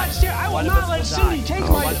will die. I will not let Cindy take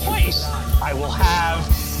my place. I will have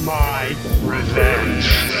my revenge.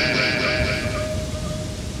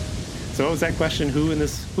 So what was that question? Who in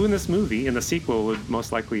this movie, in the sequel, would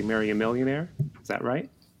most likely marry a millionaire? Is that right?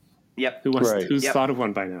 Yep. Who's thought of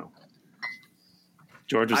one by now?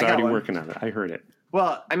 George was already working on it. I heard it.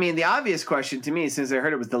 Well, I mean, the obvious question to me, since I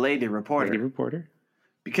heard it, was the lady reporter. Lady reporter?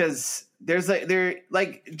 Because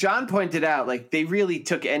like John pointed out, like they really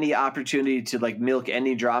took any opportunity to like milk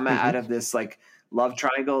any drama out of this like love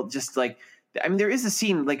triangle. Just like, I mean, there is a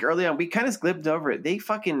scene like early on, we kind of glimpsed over it. They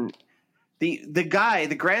fucking the guy,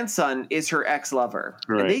 the grandson, is her ex-lover.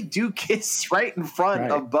 Right. And they do kiss right in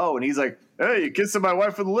front of Bo, and he's like, "Hey, you kissing my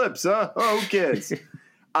wife on the lips, huh? Oh, who cares?"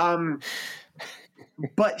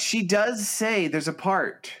 But she does say there's a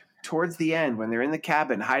part towards the end when they're in the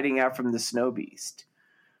cabin hiding out from the Snowbeast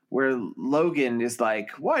where Logan is like,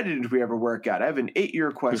 "Why didn't we ever work out? I have an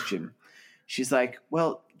 8-year question." She's like,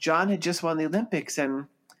 "Well, John had just won the Olympics, and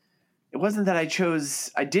it wasn't that I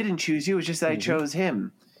didn't choose you. It was just that I chose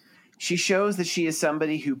him." She shows that she is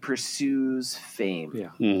somebody who pursues fame. Yeah.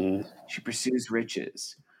 Mm-hmm. She pursues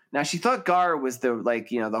riches. Now, she thought Gar was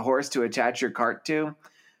the horse to attach your cart to,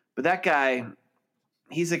 but that guy,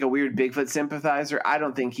 he's like a weird Bigfoot sympathizer. I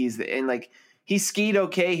don't think he skied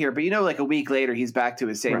okay here, but like a week later, he's back to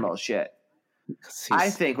his same old shit. I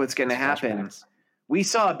think what's going to happen, we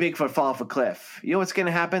saw a Bigfoot fall off a cliff. You know what's going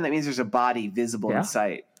to happen? That means there's a body visible in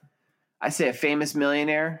sight. I say a famous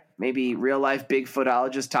millionaire, maybe real life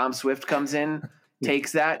Bigfootologist Tom Swift comes in,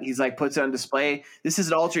 takes that. He's like, puts it on display. This is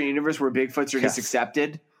an alternate universe where Bigfoots are just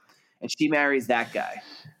accepted. And she marries that guy.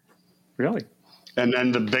 Really? And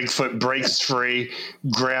then the Bigfoot breaks free,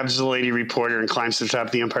 grabs the lady reporter, and climbs to the top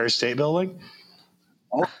of the Empire State Building.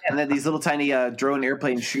 Oh, and then these little tiny drone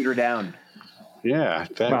airplanes shoot her down. Yeah.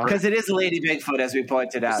 Because it is a lady Bigfoot, as we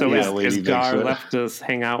pointed out. So is Gar left us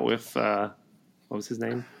hang out with, what was his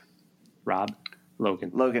name?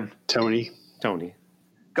 Logan. Tony.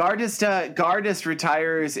 Gardist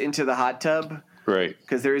retires into the hot tub. Right.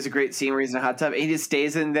 Because there is a great scene where he's in a hot tub. And he just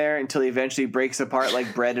stays in there until he eventually breaks apart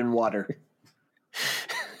like bread and water.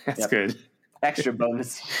 That's good. Extra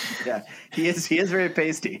bonus. Yeah. He is very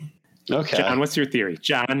pasty. Okay. John, what's your theory?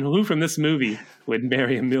 John, who from this movie would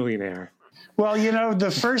marry a millionaire? Well,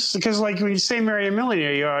 because like when you say marry a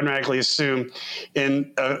millionaire, you automatically assume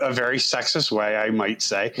in a very sexist way, I might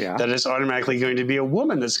say, that it's automatically going to be a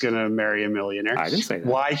woman that's going to marry a millionaire. I didn't say that.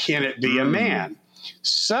 Why can't it be a man?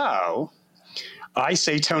 So I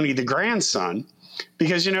say Tony the grandson,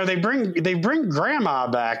 because they bring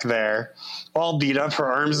grandma back there all beat up, her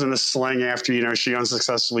arms in a sling after she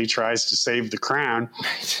unsuccessfully tries to save the crown.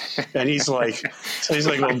 And he's like,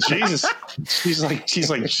 well, Jesus. She's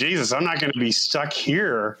like, Jesus, I'm not going to be stuck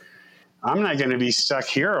here. I'm not going to be stuck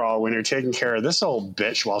here all winter taking care of this old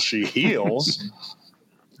bitch while she heals.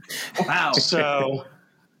 Wow. So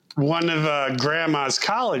one of grandma's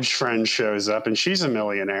college friends shows up, and she's a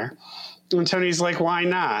millionaire. And Tony's like, why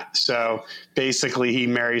not? So basically he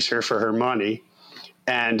marries her for her money.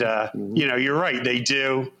 And, you're right. They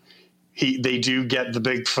do get the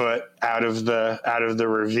Bigfoot out of the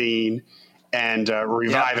ravine and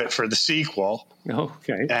revive it for the sequel.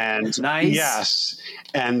 Okay. And nice. Yes.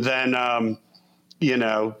 And then, Ellen,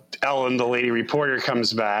 the lady reporter,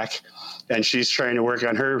 comes back, and she's trying to work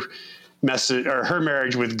on her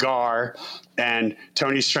marriage with Gar, and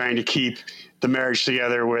Tony's trying to keep the marriage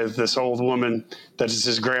together with this old woman that is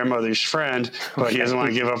his grandmother's friend, but he doesn't want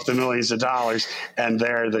to give up the millions of dollars. And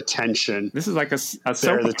there, the tension. This is like a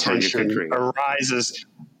soap the tension arises,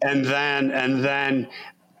 and then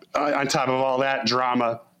on top of all that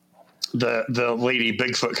drama, the lady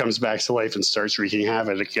Bigfoot comes back to life and starts wreaking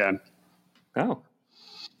havoc again. Oh.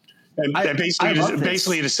 And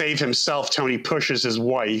basically to save himself, Tony pushes his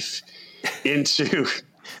wife into,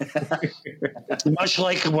 much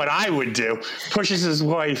like what I would do, pushes his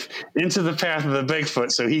wife into the path of the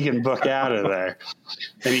Bigfoot so he can book out of there.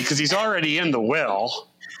 And because he's already in the will.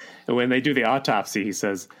 And when they do the autopsy, he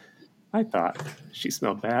says, I thought she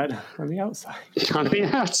smelled bad on the outside. On the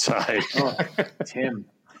outside. Oh, Tim.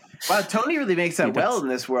 Wow, Tony really makes that well in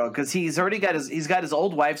this world because he's already got his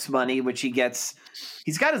old wife's money, which he gets.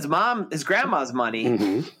 He's got his grandma's money.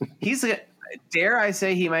 Mm-hmm. Dare I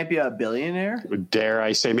say he might be a billionaire? Dare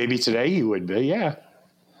I say maybe today he would be? Yeah.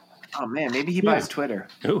 Oh man, maybe he buys Twitter.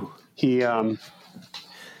 Ooh, he yeah.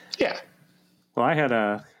 Well, I had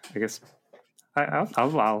I guess I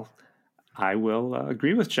will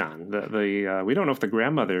agree with John. The we don't know if the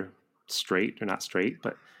grandmother straight or not straight,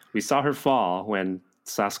 but we saw her fall when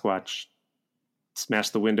Sasquatch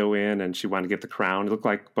smashed the window in and she wanted to get the crown. It looked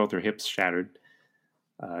like both her hips shattered.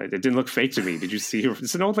 It didn't look fake to me. Did you see her?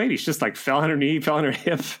 It's an old lady. She just like fell on her knee, fell on her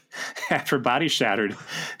hip, half her body shattered.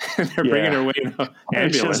 And they're bringing her away in an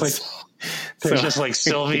ambulance. They're just like,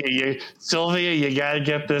 Sylvia, you got to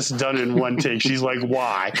get this done in one take. She's like,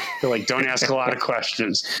 why? They're like, don't ask a lot of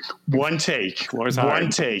questions. One take. One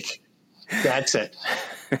take. That's it.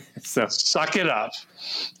 So suck it up.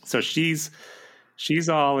 So she's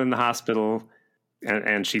all in the hospital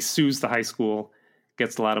and she sues the high school,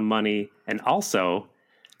 gets a lot of money. And also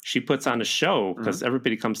she puts on a show because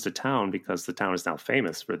everybody comes to town because the town is now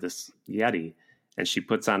famous for this Yeti. And she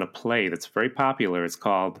puts on a play that's very popular. It's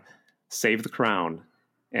called Save the Crown.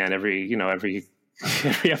 And every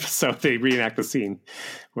episode they reenact the scene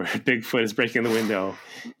where Bigfoot is breaking the window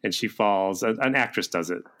and she falls. An actress does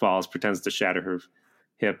it, falls, pretends to shatter her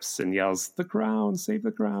hips and yells, "The crown, save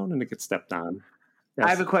the crown," and it gets stepped on. Yes. I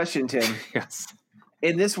have a question, Tim. Yes.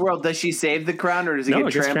 In this world, does she save the crown or does it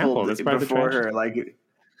get trampled before her? Like,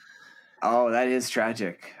 oh, that is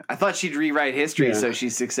tragic. I thought she'd rewrite history, so she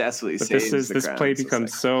successfully saves the crown. This play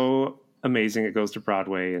becomes so amazing. It goes to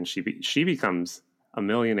Broadway, and she becomes a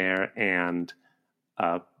millionaire, and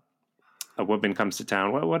a woman comes to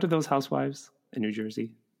town. What are those housewives in New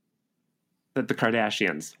Jersey? The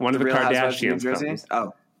Kardashians. One of the Kardashians comes.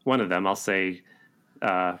 Oh, one of them. I'll say.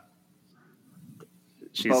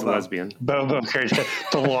 She's Bobo. a lesbian. Bobo,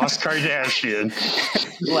 the lost Kardashian.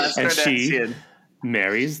 She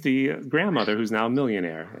marries the grandmother, who's now a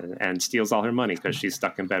millionaire, and steals all her money because she's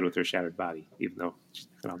stuck in bed with her shattered body, even though she's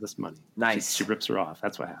got all this money. Nice. She rips her off.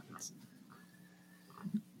 That's what happens.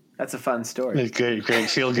 That's a fun story. Great,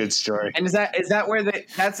 feel-good story. And is that where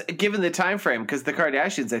that's given the time frame? Because the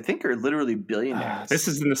Kardashians, I think, are literally billionaires. This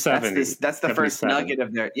is in the 70s. That's the first nugget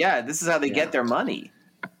of their. Yeah, this is how they get their money.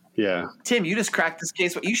 Yeah, Tim, you just cracked this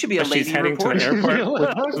case. You should be a lady she's heading reporter. to the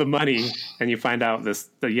airport with the money, and you find out the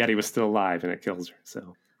Yeti was still alive, and it kills her.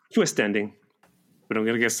 So, twist ending. But I'm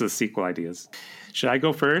going to get to the sequel ideas. Should I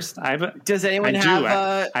go first? Does anyone have?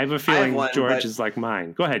 I have a feeling George is like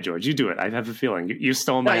mine. Go ahead, George. You do it. I have a feeling you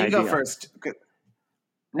stole my idea. No, you go first.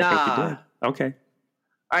 Nah. I think you did. Okay.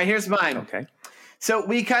 All right, here's mine. Okay. So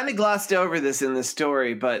we kind of glossed over this in the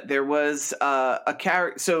story, but there was a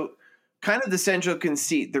character. So kind of the central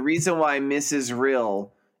conceit, the reason why Mrs.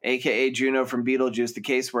 Rill, a.k.a. Juno from Beetlejuice, the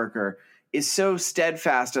caseworker, is so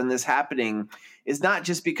steadfast on this happening is not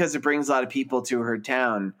just because it brings a lot of people to her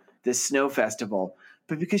town, this snow festival,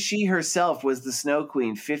 but because she herself was the Snow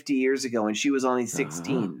Queen 50 years ago and she was only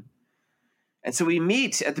 16. And so we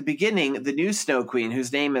meet at the beginning the new Snow Queen,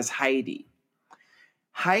 whose name is Heidi.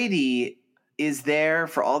 Heidi is there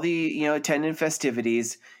for all the attendant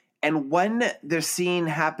festivities. And when the scene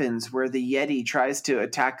happens where the Yeti tries to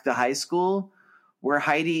attack the high school, where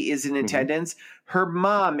Heidi is in attendance, her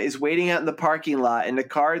mom is waiting out in the parking lot in a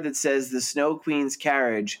car that says the Snow Queen's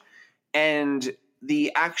carriage. And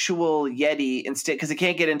the actual Yeti, instead, because it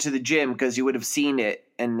can't get into the gym because you would have seen it,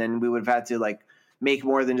 and then we would have had to make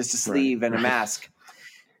more than just a sleeve and a mask.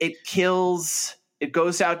 It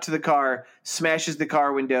goes out to the car, smashes the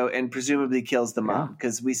car window, and presumably kills the mom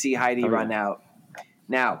because we see Heidi run out.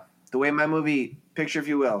 Now, the way my movie, picture if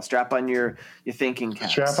you will, strap on your thinking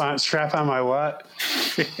caps. Strap on my what?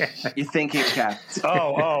 Your thinking caps.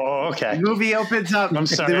 Oh, okay. The movie opens up. I'm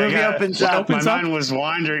sorry. The movie opens up. My mind was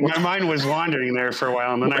wandering. My mind was wandering there for a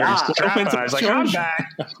while, and then I was like, "I'm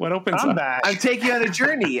back." What opens I'm up? back. I'm taking you on a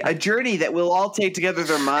journey that we'll all take together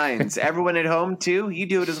their minds. Everyone at home too, you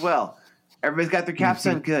do it as well. Everybody's got their caps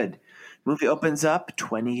on. Good. Movie opens up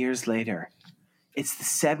 20 years later. It's the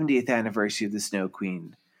 70th anniversary of the Snow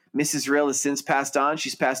Queen. Mrs. Rill has since passed on.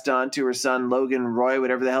 She's passed on to her son, Logan Roy,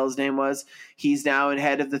 whatever the hell his name was. He's now in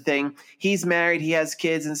head of the thing. He's married. He has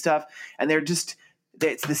kids and stuff. And it's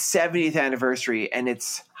the 70th anniversary, and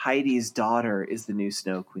it's Heidi's daughter is the new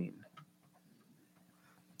Snow Queen.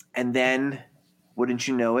 And then, wouldn't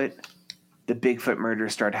you know it, the Bigfoot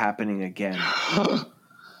murders start happening again.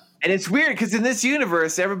 And it's weird because in this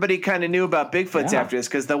universe, everybody kind of knew about Bigfoots after this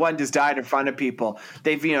because the one just died in front of people.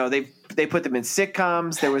 They put them in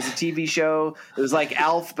sitcoms. There was a TV show. It was like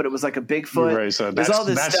Alf, but it was like a Bigfoot. Right, so There's all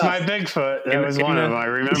this that's stuff. my Bigfoot. That was one of them. I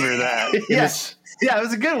remember that. Yes, yeah, it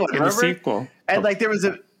was a good one. In remember? the sequel, and like there was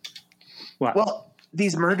a what? well,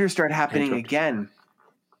 these murders start happening again.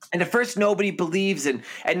 And at first, nobody believes, and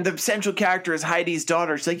the central character is Heidi's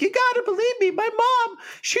daughter. She's like, you gotta believe me. My mom,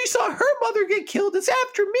 she saw her mother get killed. It's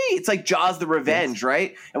after me. It's like Jaws the Revenge,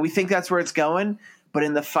 right? And we think that's where it's going. But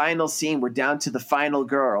in the final scene, we're down to the final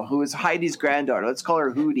girl, who is Heidi's granddaughter. Let's call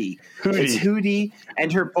her Hootie. It's Hootie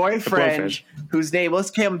and her boyfriend, whose name,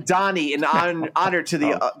 let's call him Donnie, in honor to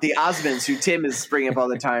the Osmonds, who Tim is bringing up all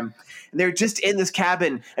the time. And they're just in this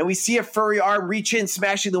cabin, and we see a furry arm reach in,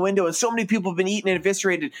 smashing the window, and so many people have been eaten and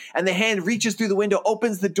eviscerated, and the hand reaches through the window,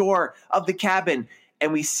 opens the door of the cabin,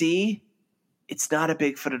 and we see it's not a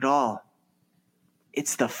Bigfoot at all.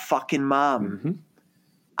 It's the fucking mom. Mm-hmm.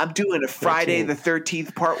 I'm doing a Friday the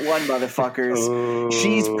 13th part 1, motherfuckers. Oh.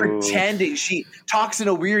 She's pretending. She talks in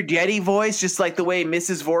a weird Yeti voice, just like the way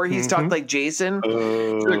Mrs. Voorhees talked like Jason. She's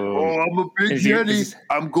like, oh, I'm a big Yeti.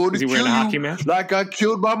 I'm going to kill you hockey mask? Like I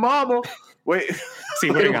killed my mama. Wait. Is he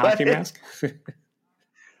wearing a hockey mask?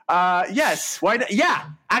 Yes. Why not? Yeah.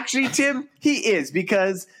 Actually, Tim, he is,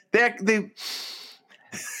 because they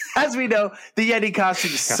as we know, the Yeti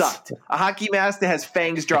costume sucked. A hockey mask that has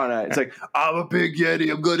fangs drawn on it. It's like, I'm a big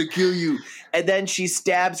Yeti. I'm going to kill you. And then she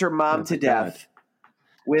stabs her mom to death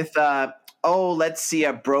with, let's see,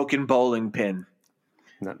 a broken bowling pin.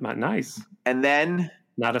 Not nice. And then...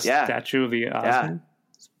 Not a statue of the Osmond?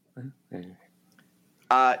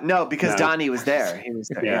 No, because Donnie was there. He was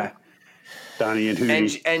there, yeah. Donnie and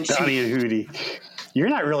Hootie. Donnie and Hootie. You're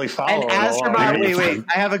not really following. And as her mom, wait,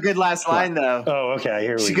 I have a good last line though. Oh, okay.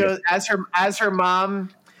 Here we go. She goes, as her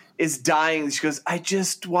mom is dying, she goes, I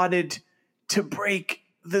just wanted to break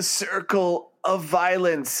the circle of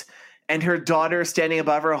violence. And her daughter, standing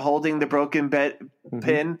above her, holding the broken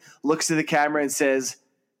pin, looks to the camera and says,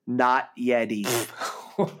 "Not Yeti."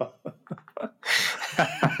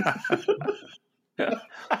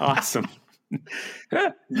 Awesome.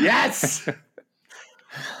 Yes.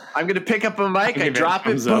 I'm going to pick up a mic. I drop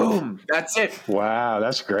it. Boom. That's it. Wow,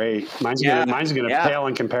 that's great. Mine's going to pale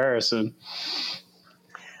in comparison.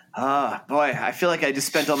 Boy, I feel like I just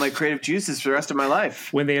spent all my creative juices for the rest of my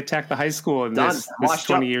life. When they attack the high school, and this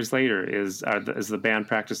 20 years later, is the band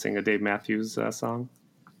practicing a Dave Matthews song?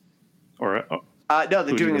 Or no, they're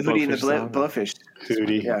doing a Hootie and the Blowfish.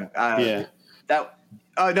 Hootie. Yeah.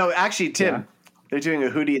 No, actually, Tim, they're doing a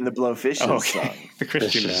Hootie and the Blowfish song. The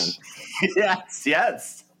Christian band.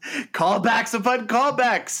 Yes. Callbacks upon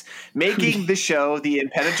callbacks, making the show the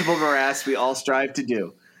impenetrable morass we all strive to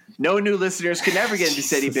do. No new listeners can ever get into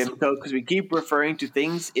Steady Bimco because we keep referring to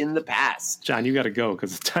things in the past. John, you got to go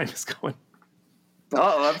because the time is going.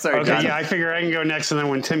 Oh, I'm sorry, John. Yeah, I figure I can go next, and then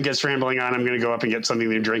when Tim gets rambling on, I'm going to go up and get something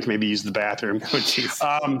to drink, maybe use the bathroom. Oh,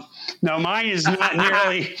 jeez. No, mine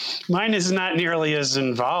is not nearly as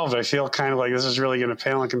involved. I feel kind of like this is really going to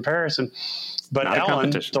pale in comparison. But not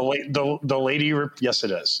Ellen, the lady, yes,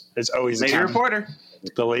 it is. It's always lady reporter.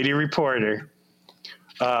 The lady reporter.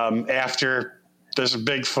 After this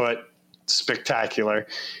Bigfoot spectacular,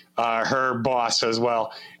 her boss says,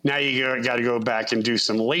 "Well, now you got to go back and do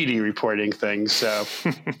some lady reporting things." So,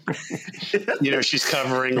 she's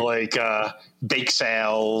covering like bake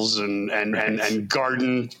sales and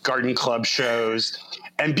garden club shows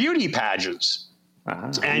and beauty pageants.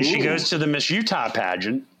 And she goes to the Miss Utah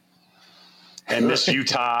pageant. And Miss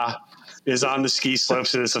Utah is on the ski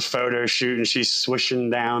slopes, and it's a photo shoot, and she's swishing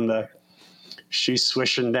down the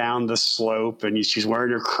slope, and she's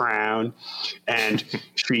wearing her crown, and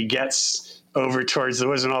she gets over towards the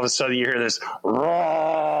woods, and all of a sudden you hear this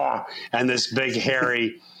roar, and this big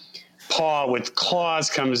hairy paw with claws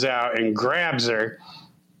comes out and grabs her,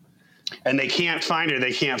 and they can't find her,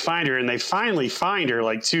 and they finally find her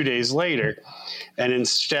like 2 days later. And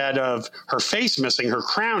instead of her face missing, her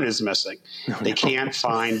crown is missing. They can't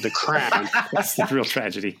find the crown. That's the real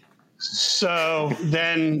tragedy. So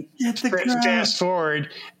then fast forward,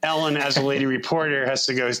 Ellen, as a lady reporter, has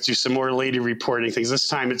to go do some more lady reporting things. This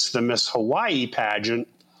time it's the Miss Hawaii pageant.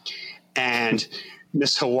 And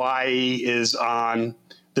Miss Hawaii is on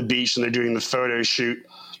the beach, and they're doing the photo shoot.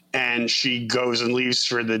 and she goes and leaves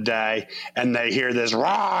for the day, and they hear this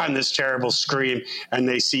rah and this terrible scream, and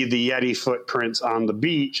they see the Yeti footprints on the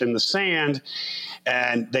beach in the sand,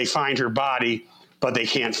 and they find her body, but they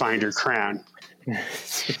can't find her crown.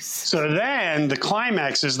 So then the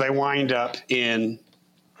climax is they wind up in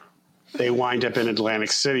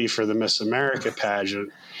Atlantic City for the Miss America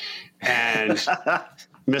pageant, and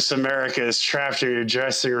Miss America is trapped in her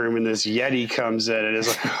dressing room, and this Yeti comes in and is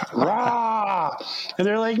like, rah! And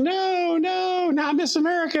they're like, no, not Miss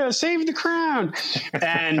America, save the crown.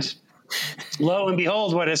 And lo and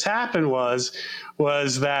behold, what has happened was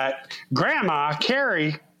that Grandma,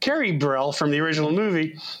 Carrie Brill from the original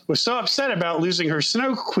movie, was so upset about losing her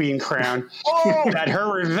Snow Queen crown that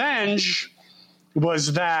her revenge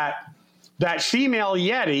was that female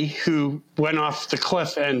Yeti who went off the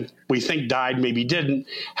cliff and we think died, maybe didn't,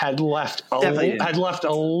 had left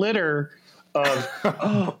a litter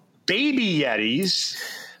of baby Yetis.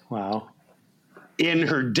 Wow. In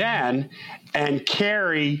her den, and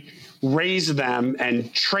Carrie raised them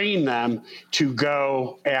and trained them to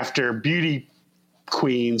go after beauty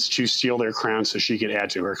queens to steal their crowns so she could add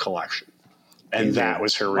to her collection. And that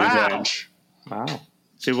was her revenge. Wow.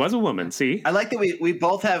 She was a woman, see? I like that we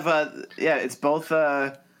both have, it's both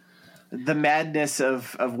the madness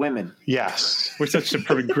of women. Yes. We're such a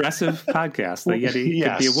progressive podcast. The Yeti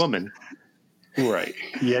could be a woman. Right.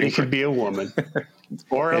 Yeti could be a woman.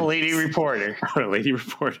 Or a lady reporter. Or a lady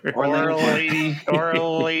reporter. Or a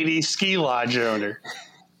lady ski lodge owner.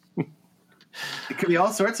 It could be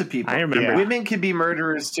all sorts of people. I remember. Yeah. Women could be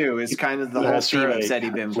murderers, too, is kind of the whole theme of Seti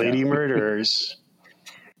Bimco. Lady murderers.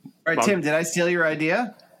 All right, Tim, did I steal your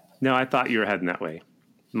idea? No, I thought you were heading that way.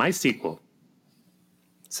 My sequel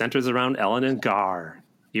centers around Ellen and Gar,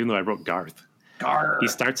 even though I wrote Garth. Gar. He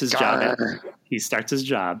starts his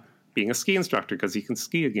job being a ski instructor because he can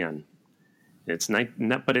ski again. But it's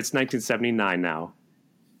 1979 now,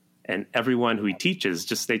 and everyone who he teaches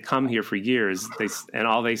they come here for years. And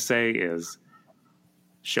all they say is,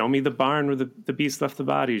 "Show me the barn where the beast left the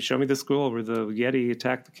body. Show me the school where the Yeti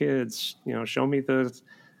attacked the kids. Show me the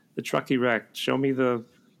truck he wrecked. Show me the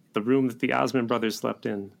room that the Osmond brothers slept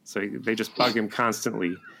in." So they just bug him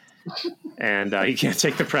constantly. And he can't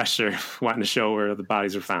take the pressure wanting to show where the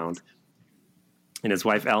bodies are found. And his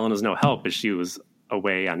wife, Ellen, is no help as she was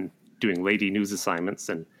away on doing lady news assignments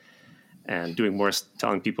and doing more,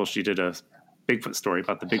 telling people she did a Bigfoot story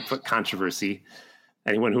about the Bigfoot controversy.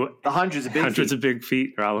 Anyone who... The hundreds of big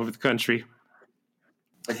feet are all over the country.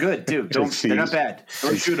 They're good, too. They're not bad.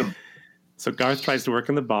 Don't shoot them. So Garth tries to work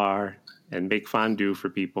in the bar and make fondue for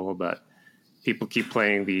people, but people keep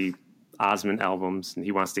playing the Osmond albums, and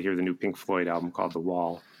he wants to hear the new Pink Floyd album called The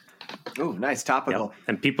Wall. Oh, nice, topical. Yep.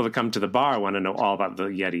 And people that come to the bar want to know all about the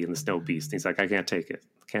Yeti and the Snowbeast. And he's like, I can't take it.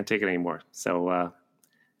 Can't take it anymore. So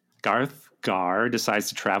Gar decides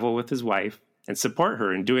to travel with his wife and support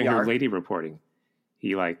her in doing her lady reporting.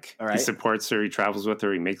 He supports her. He travels with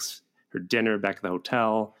her. He makes her dinner back at the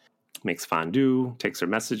hotel, makes fondue, takes her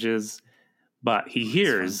messages. But he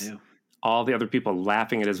hears all the other people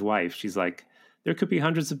laughing at his wife. She's like, there could be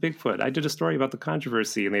hundreds of Bigfoot. I did a story about the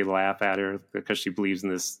controversy, and they laugh at her because she believes in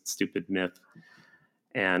this stupid myth.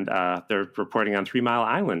 And they're reporting on 3 Mile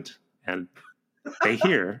Island, and they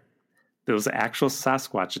hear there was an actual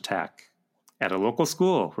Sasquatch attack at a local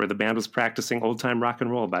school where the band was practicing old-time rock and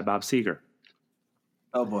roll by Bob Seger.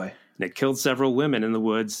 Oh, boy. And it killed several women in the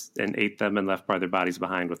woods and ate them and left part of their bodies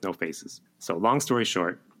behind with no faces. So long story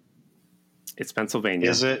short, it's Pennsylvania.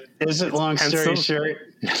 Is it long story short?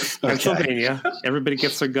 Pennsylvania. Everybody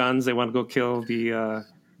gets their guns. They want to go kill the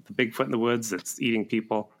Bigfoot in the woods that's eating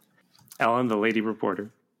people. Ellen, the lady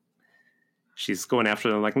reporter, she's going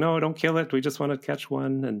after them like, no, don't kill it. We just want to catch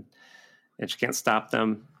one. And she can't stop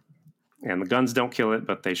them. And the guns don't kill it,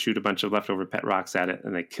 but they shoot a bunch of leftover pet rocks at it,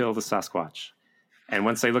 and they kill the Sasquatch. And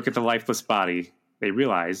once they look at the lifeless body, they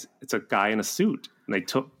realize it's a guy in a suit. And they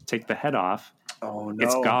take the head off. Oh, no.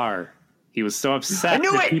 It's Gar. He was so upset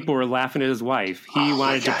that people were laughing at his wife. He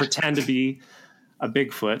wanted to pretend to be a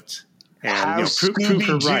Bigfoot and How prove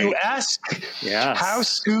her right. Scooby-Doo-esque. Yes. How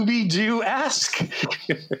Scooby-Doo-esque.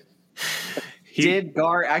 Did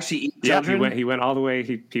Gar actually eat children? Yeah, he went all the way.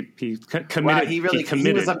 He committed. Wow, he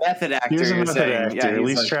was a method actor. He was a method actor. Yeah,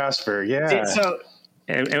 Lee Strasberg. Yeah.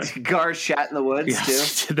 And Gar shat in the woods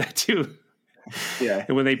too. Did that too. Yeah.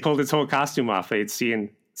 And when they pulled his whole costume off, they'd seen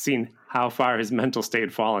how far his mental state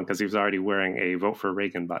had fallen because he was already wearing a vote for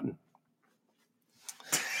Reagan button.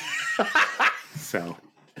 So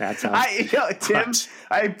that's how. Tim,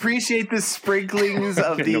 I appreciate the sprinklings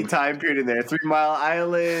of the time period in there. 3 Mile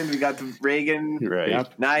Island. We got the Reagan.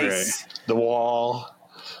 Right. Nice. Right. The Wall.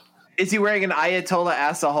 Is he wearing an Ayatollah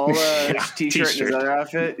Asahola t-shirt in his other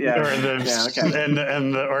outfit? Yeah.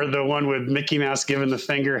 Or the one with Mickey Mouse giving the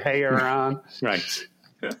finger, hey, on. Right.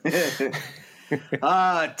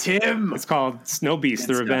 Tim. It's called Snowbeast,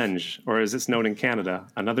 The Revenge. Or as it's known in Canada,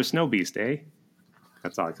 Another Snowbeast, eh?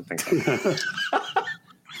 That's all I could think of.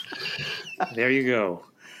 There you go.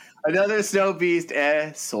 Another Snowbeast,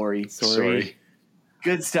 eh? Sorry.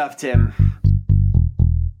 Good stuff, Tim.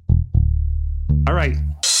 All right.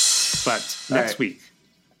 But next week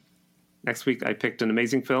I picked an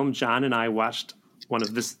amazing film. John and I watched one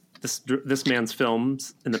of this man's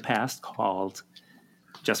films in the past called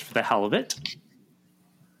Just for the Hell of It.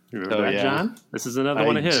 You remember that, John? This is another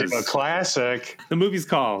one of his. A classic. The movie's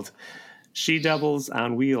called She-Devils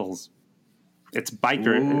on Wheels. It's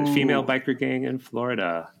female biker gang in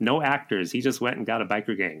Florida. No actors. He just went and got a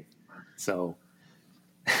biker gang. So...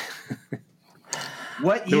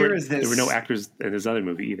 What year is this? There were no actors in his other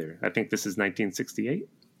movie either. I think this is 1968.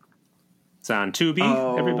 It's on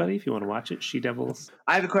Tubi, everybody, if you want to watch it. She-Devils.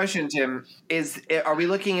 I have a question, Tim. Are we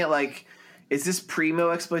looking at is this primo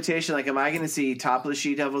exploitation? Like, am I going to see topless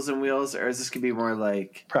She-Devils and Wheels, or is this going to be more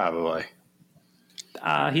like... Probably.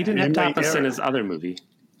 He didn't have topless in his other movie.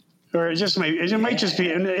 Or it might just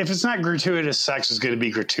be, and if it's not gratuitous sex, it's going to be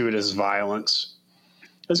gratuitous violence.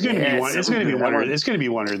 It's going to be one. It's going to be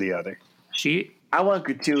one or the other. I want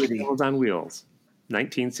gratuity. She-Devils on Wheels,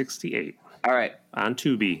 1968. All right. On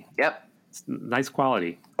Tubi. Yep. It's nice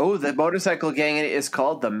quality. Oh, the motorcycle gang is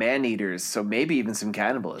called the Man-Eaters, so maybe even some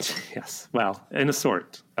cannibalism. Yes. Well, of a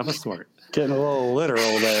sort. Getting a little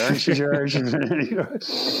literal there, aren't you, George?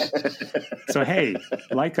 So, hey,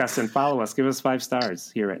 like us and follow us. Give us 5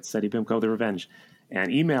 stars here at SETI BIMCO The Revenge.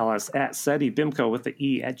 And email us at SETIBIMCO with the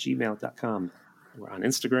E at gmail.com. We're on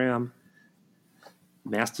Instagram,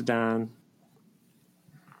 Mastodon,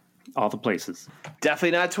 all the places.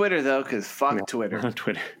 Definitely not Twitter, though, because fuck Twitter. Not on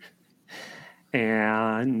Twitter.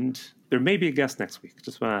 And there may be a guest next week.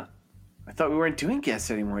 I thought we weren't doing guests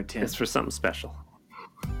anymore, Tim. It's for something special.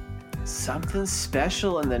 Something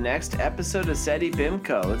special in the next episode of SETI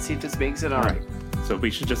BIMCO. Let's see if this makes it on. All right. So we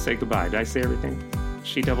should just say goodbye. Did I say everything?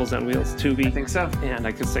 She-Devils on Wheels, Tubi. I think so. And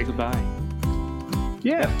I could say goodbye.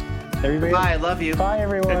 Yeah. Everybody. Bye. I love you. Bye,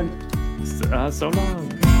 everyone. So long.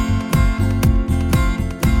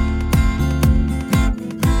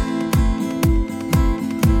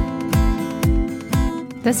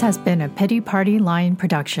 This has been a Pity Party Line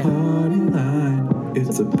production. Party line,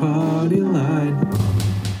 it's a party line.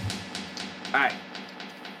 All right.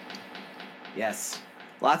 Yes.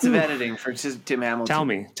 Lots of editing for Tim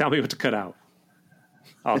Hamilton. Tell me what to cut out.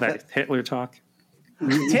 All that Hitler talk.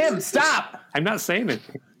 Tim, stop! I'm not saying it.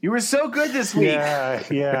 You were so good this week.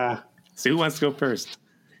 Yeah. So who wants to go first?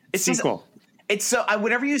 It's sequel. It's so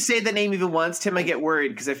whenever you say the name even once, Tim, I get worried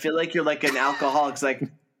because I feel like you're like an alcoholic. It's like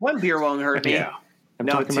one beer won't hurt me. Yeah. I'm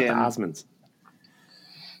talking about the Osmonds.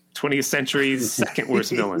 20th century's second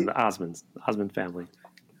worst villain, the Osmonds. The Osmond family.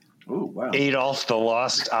 Oh, wow. Adolf the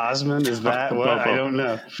Lost Osmond? Is that what? Bobo. I don't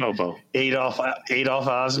know. Bobo. Adolf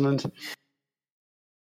Osmond?